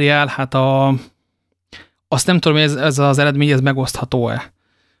 Plusz várjál, hát azt nem tudom, hogy ez az eredmény, ez megosztható-e.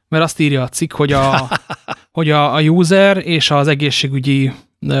 Mert azt írja a cikk, hogy a user és az egészségügyi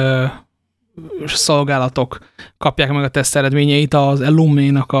szolgálatok kapják meg a teszt eredményeit az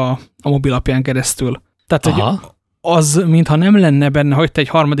Ellume-nak a mobilapján keresztül. Tehát, hogy az, mintha nem lenne benne, hogy te egy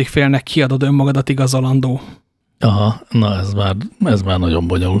harmadik félnek kiadod önmagadat igazolandó. Aha, na ez már nagyon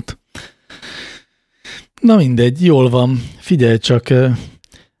bonyolult. Na mindegy, jól van. Figyelj csak,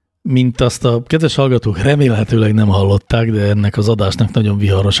 mint azt a kedves hallgatók remélhetőleg nem hallották, de ennek az adásnak nagyon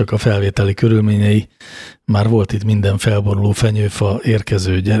viharosak a felvételi körülményei. Már volt itt minden felboruló fenyőfa,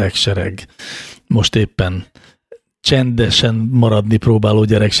 érkező gyereksereg. Most éppen csendesen maradni próbáló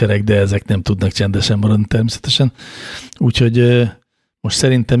gyereksereg, de ezek nem tudnak csendesen maradni természetesen. Úgyhogy most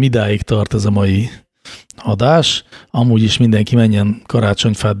szerintem idáig tart ez a mai adás. Amúgy is mindenki menjen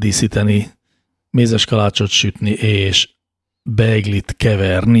karácsonyfát díszíteni, mézes kalácsot sütni és beiglit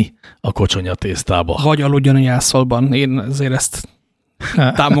keverni a kocsonyatésztába. Vagy aludjon a jászolban. Én azért ezt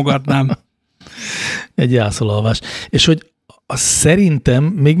támogatnám. Egy jászolalvás. És hogy szerintem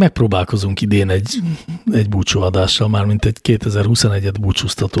még megpróbálkozunk idén egy búcsúadással, mármint egy 2021-et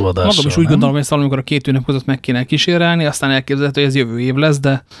búcsúztató adással. Magam is úgy gondolom, hogy ezt valamikor a 2 ünnep között meg kéne kísérelni, aztán elképzelhető, hogy ez jövő év lesz,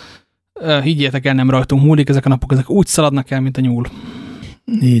 de higgyétek el, nem rajtunk múlik, ezek a napok ezek úgy szaladnak el, mint a nyúl.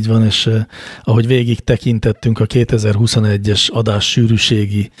 Így van, és ahogy végig tekintettünk a 2021-es adás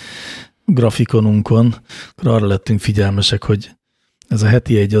sűrűségi grafikonunkon, akkor arra lettünk figyelmesek, hogy ez a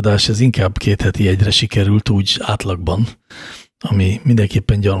heti egy adás, ez inkább 2 heti egyre sikerült úgy átlagban, ami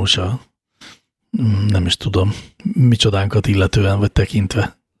mindenképpen gyanús nem is tudom, micsodánkat illetően vagy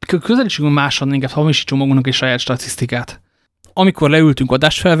tekintve. Közelítsünk máson, inkább hamisítsunk magunknak egy saját statisztikát. Amikor leültünk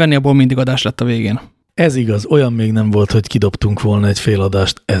adást felvenni, abból mindig adás lett a végén. Ez igaz, olyan még nem volt, hogy kidobtunk volna egy fél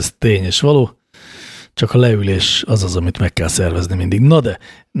adást, ez tény és való, csak a leülés az, amit meg kell szervezni mindig. Na de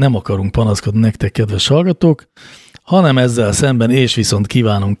nem akarunk panaszkodni nektek, kedves hallgatók, hanem ezzel szemben és viszont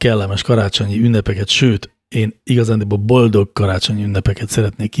kívánunk kellemes karácsonyi ünnepeket, sőt, én igazándiból boldog karácsonyi ünnepeket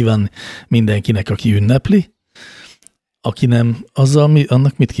szeretnék kívánni mindenkinek, aki ünnepli, aki nem,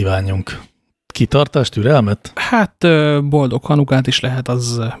 annak mit kívánjunk? Kitartást, türelmet? Hát boldog Hanukát is lehet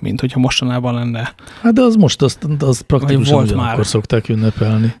az, mint hogyha mostanában lenne. Hát de az most, az praktikusan ugyanakkor szokták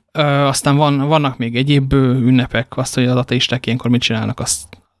ünnepelni. Aztán vannak még egyéb ünnepek, azt, hogy az ateisták ilyenkor mit csinálnak, azt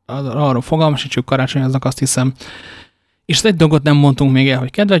arról fogalmasítsuk, karácsonyoznak, azt hiszem. És egy dolgot nem mondtunk még el,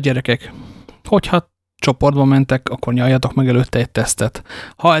 hogy kedves gyerekek, hogyha csoportba mentek, akkor nyaljatok meg előtte egy tesztet.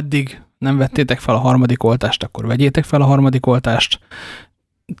 Ha eddig nem vettétek fel a 3. oltást, akkor vegyétek fel a 3. oltást.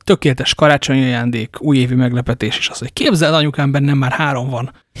 Tökéletes karácsonyi ajándék, újévi meglepetés, és az, hogy képzeld, anyukám, bennem már 3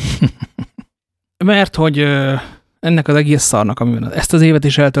 van. Mert hogy ennek az egész szarnak, amiben ezt az évet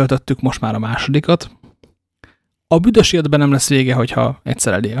is eltöltöttük, most már a 2. A büdös életben nem lesz vége, hogyha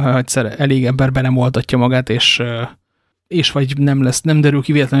egyszer elég ember be nem oltatja magát, és vagy nem derül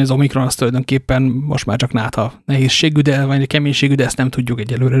ki véletlenül, hogy az Omikron az tulajdonképpen most már csak nátha nehézségű, vagy keménységű, de ezt nem tudjuk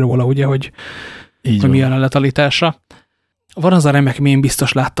egyelőre róla, ugye, hogy milyen a letalitása. Van az a remek mém,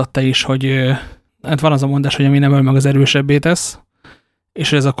 biztos láttad te is, hogy hát van az a mondás, hogy ami nem öl meg, az erősebbé tesz,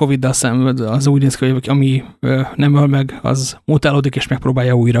 és ez a Covid-dal szemben az úgy néz ki, hogy ami nem öl meg, az mutálódik, és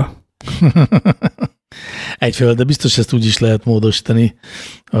megpróbálja újra. Egyfelől, de biztos ezt úgy is lehet módosítani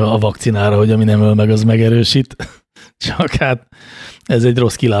a vakcinára, hogy ami nem öl meg, az megerősít. Csak hát ez egy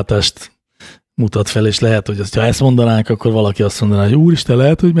rossz kilátást mutat fel, és lehet, hogy ha ezt mondanánk, akkor valaki azt mondaná, hogy úristen,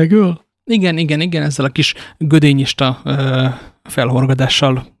 lehet, hogy megöl? Igen, ezzel a kis gödényista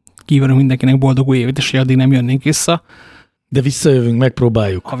felhorgadással kívánunk mindenkinek boldog új évet, és hogy addig nem jönnénk vissza. De visszajövünk,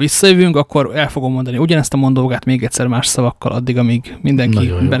 megpróbáljuk. Ha visszajövünk, akkor el fogom mondani ugyanezt a mondógát még egyszer más szavakkal, addig, amíg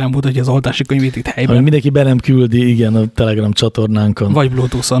mindenki be nem mutatja az oltási könyvét itt helyben. Amíg mindenki be nem küldi, igen, a Telegram csatornánkon. Vagy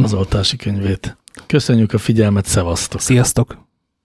Bluetooth-on. Az oltási könyvét. Köszönjük a figyelmet, szevasztok! Sziasztok!